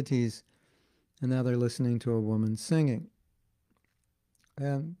the deities, and now they're listening to a woman singing.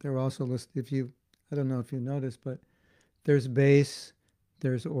 And they're also listening, I don't know if you noticed, but there's bass,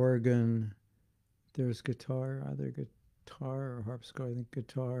 there's organ, there's guitar, either guitar or harpsichord, I think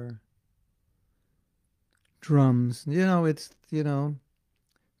guitar, drums. It's,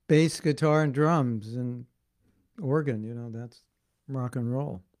 bass, guitar, and drums, and organ, that's rock and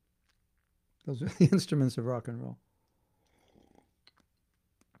roll. Those are the instruments of rock and roll.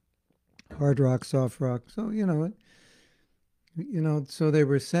 Hard rock, soft rock. So, so they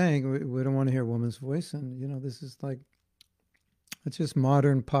were saying, we don't want to hear a woman's voice, and, this is it's just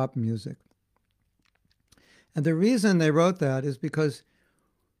modern pop music. And the reason they wrote that is because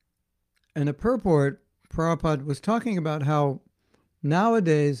in a purport, Prabhupada was talking about how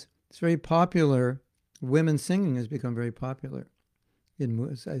nowadays it's very popular, women singing has become very popular.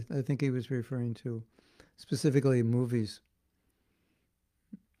 I think he was referring to specifically movies.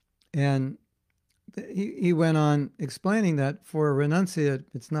 And he went on explaining that for a renunciate,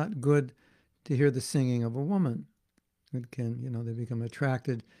 it's not good to hear the singing of a woman. It can, they become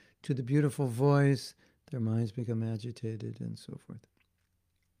attracted to the beautiful voice, their minds become agitated, and so forth.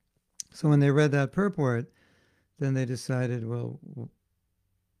 So when they read that purport, then they decided, well,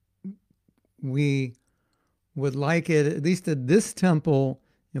 we would like it, at least at this temple,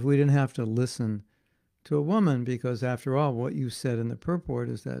 if we didn't have to listen to a woman, because after all, what you said in the purport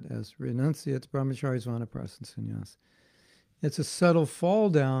is that as renunciates, brahmacharis, vanaprastha, and sannyas. It's a subtle fall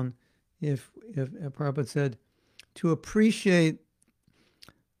down if Prabhupada said, to appreciate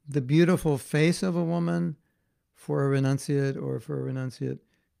the beautiful face of a woman for a renunciate, or for a renunciate,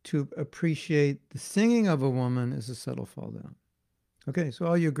 to appreciate the singing of a woman is a subtle fall down. Okay, so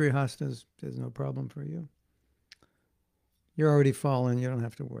all you grihastas, there's no problem for you. You're already fallen, you don't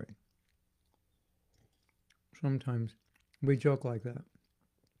have to worry. Sometimes we joke like that.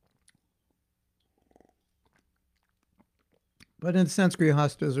 But in a sense,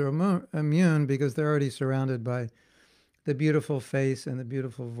 grihastas are immune because they're already surrounded by the beautiful face and the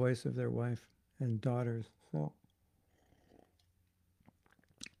beautiful voice of their wife and daughters. So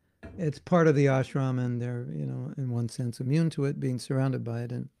it's part of the ashram, and they're, in one sense immune to it, being surrounded by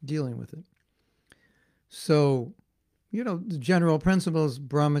it and dealing with it. So the general principles,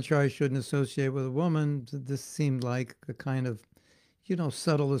 brahmachari shouldn't associate with a woman. This seemed like a kind of,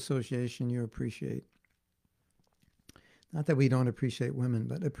 subtle association you appreciate. Not that we don't appreciate women,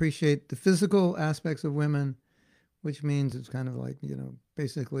 but appreciate the physical aspects of women, which means it's kind of like,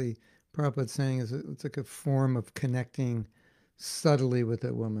 basically Prabhupada's saying it's like a form of connecting subtly with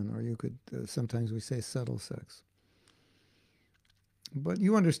a woman, or you could, sometimes we say subtle sex. But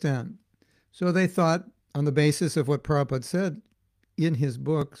you understand. So they thought, on the basis of what Prabhupada said in his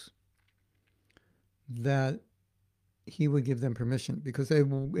books, that he would give them permission, because they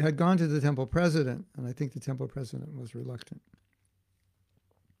had gone to the temple president, and I think the temple president was reluctant.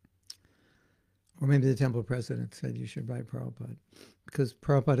 Or maybe the temple president said, you should write Prabhupada, because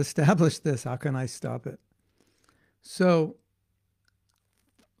Prabhupada established this. How can I stop it? So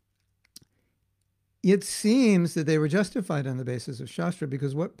it seems that they were justified on the basis of Shastra,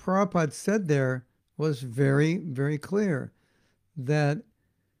 because what Prabhupada said there was very, very clear, that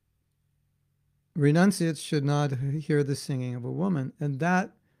renunciates should not hear the singing of a woman. And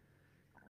that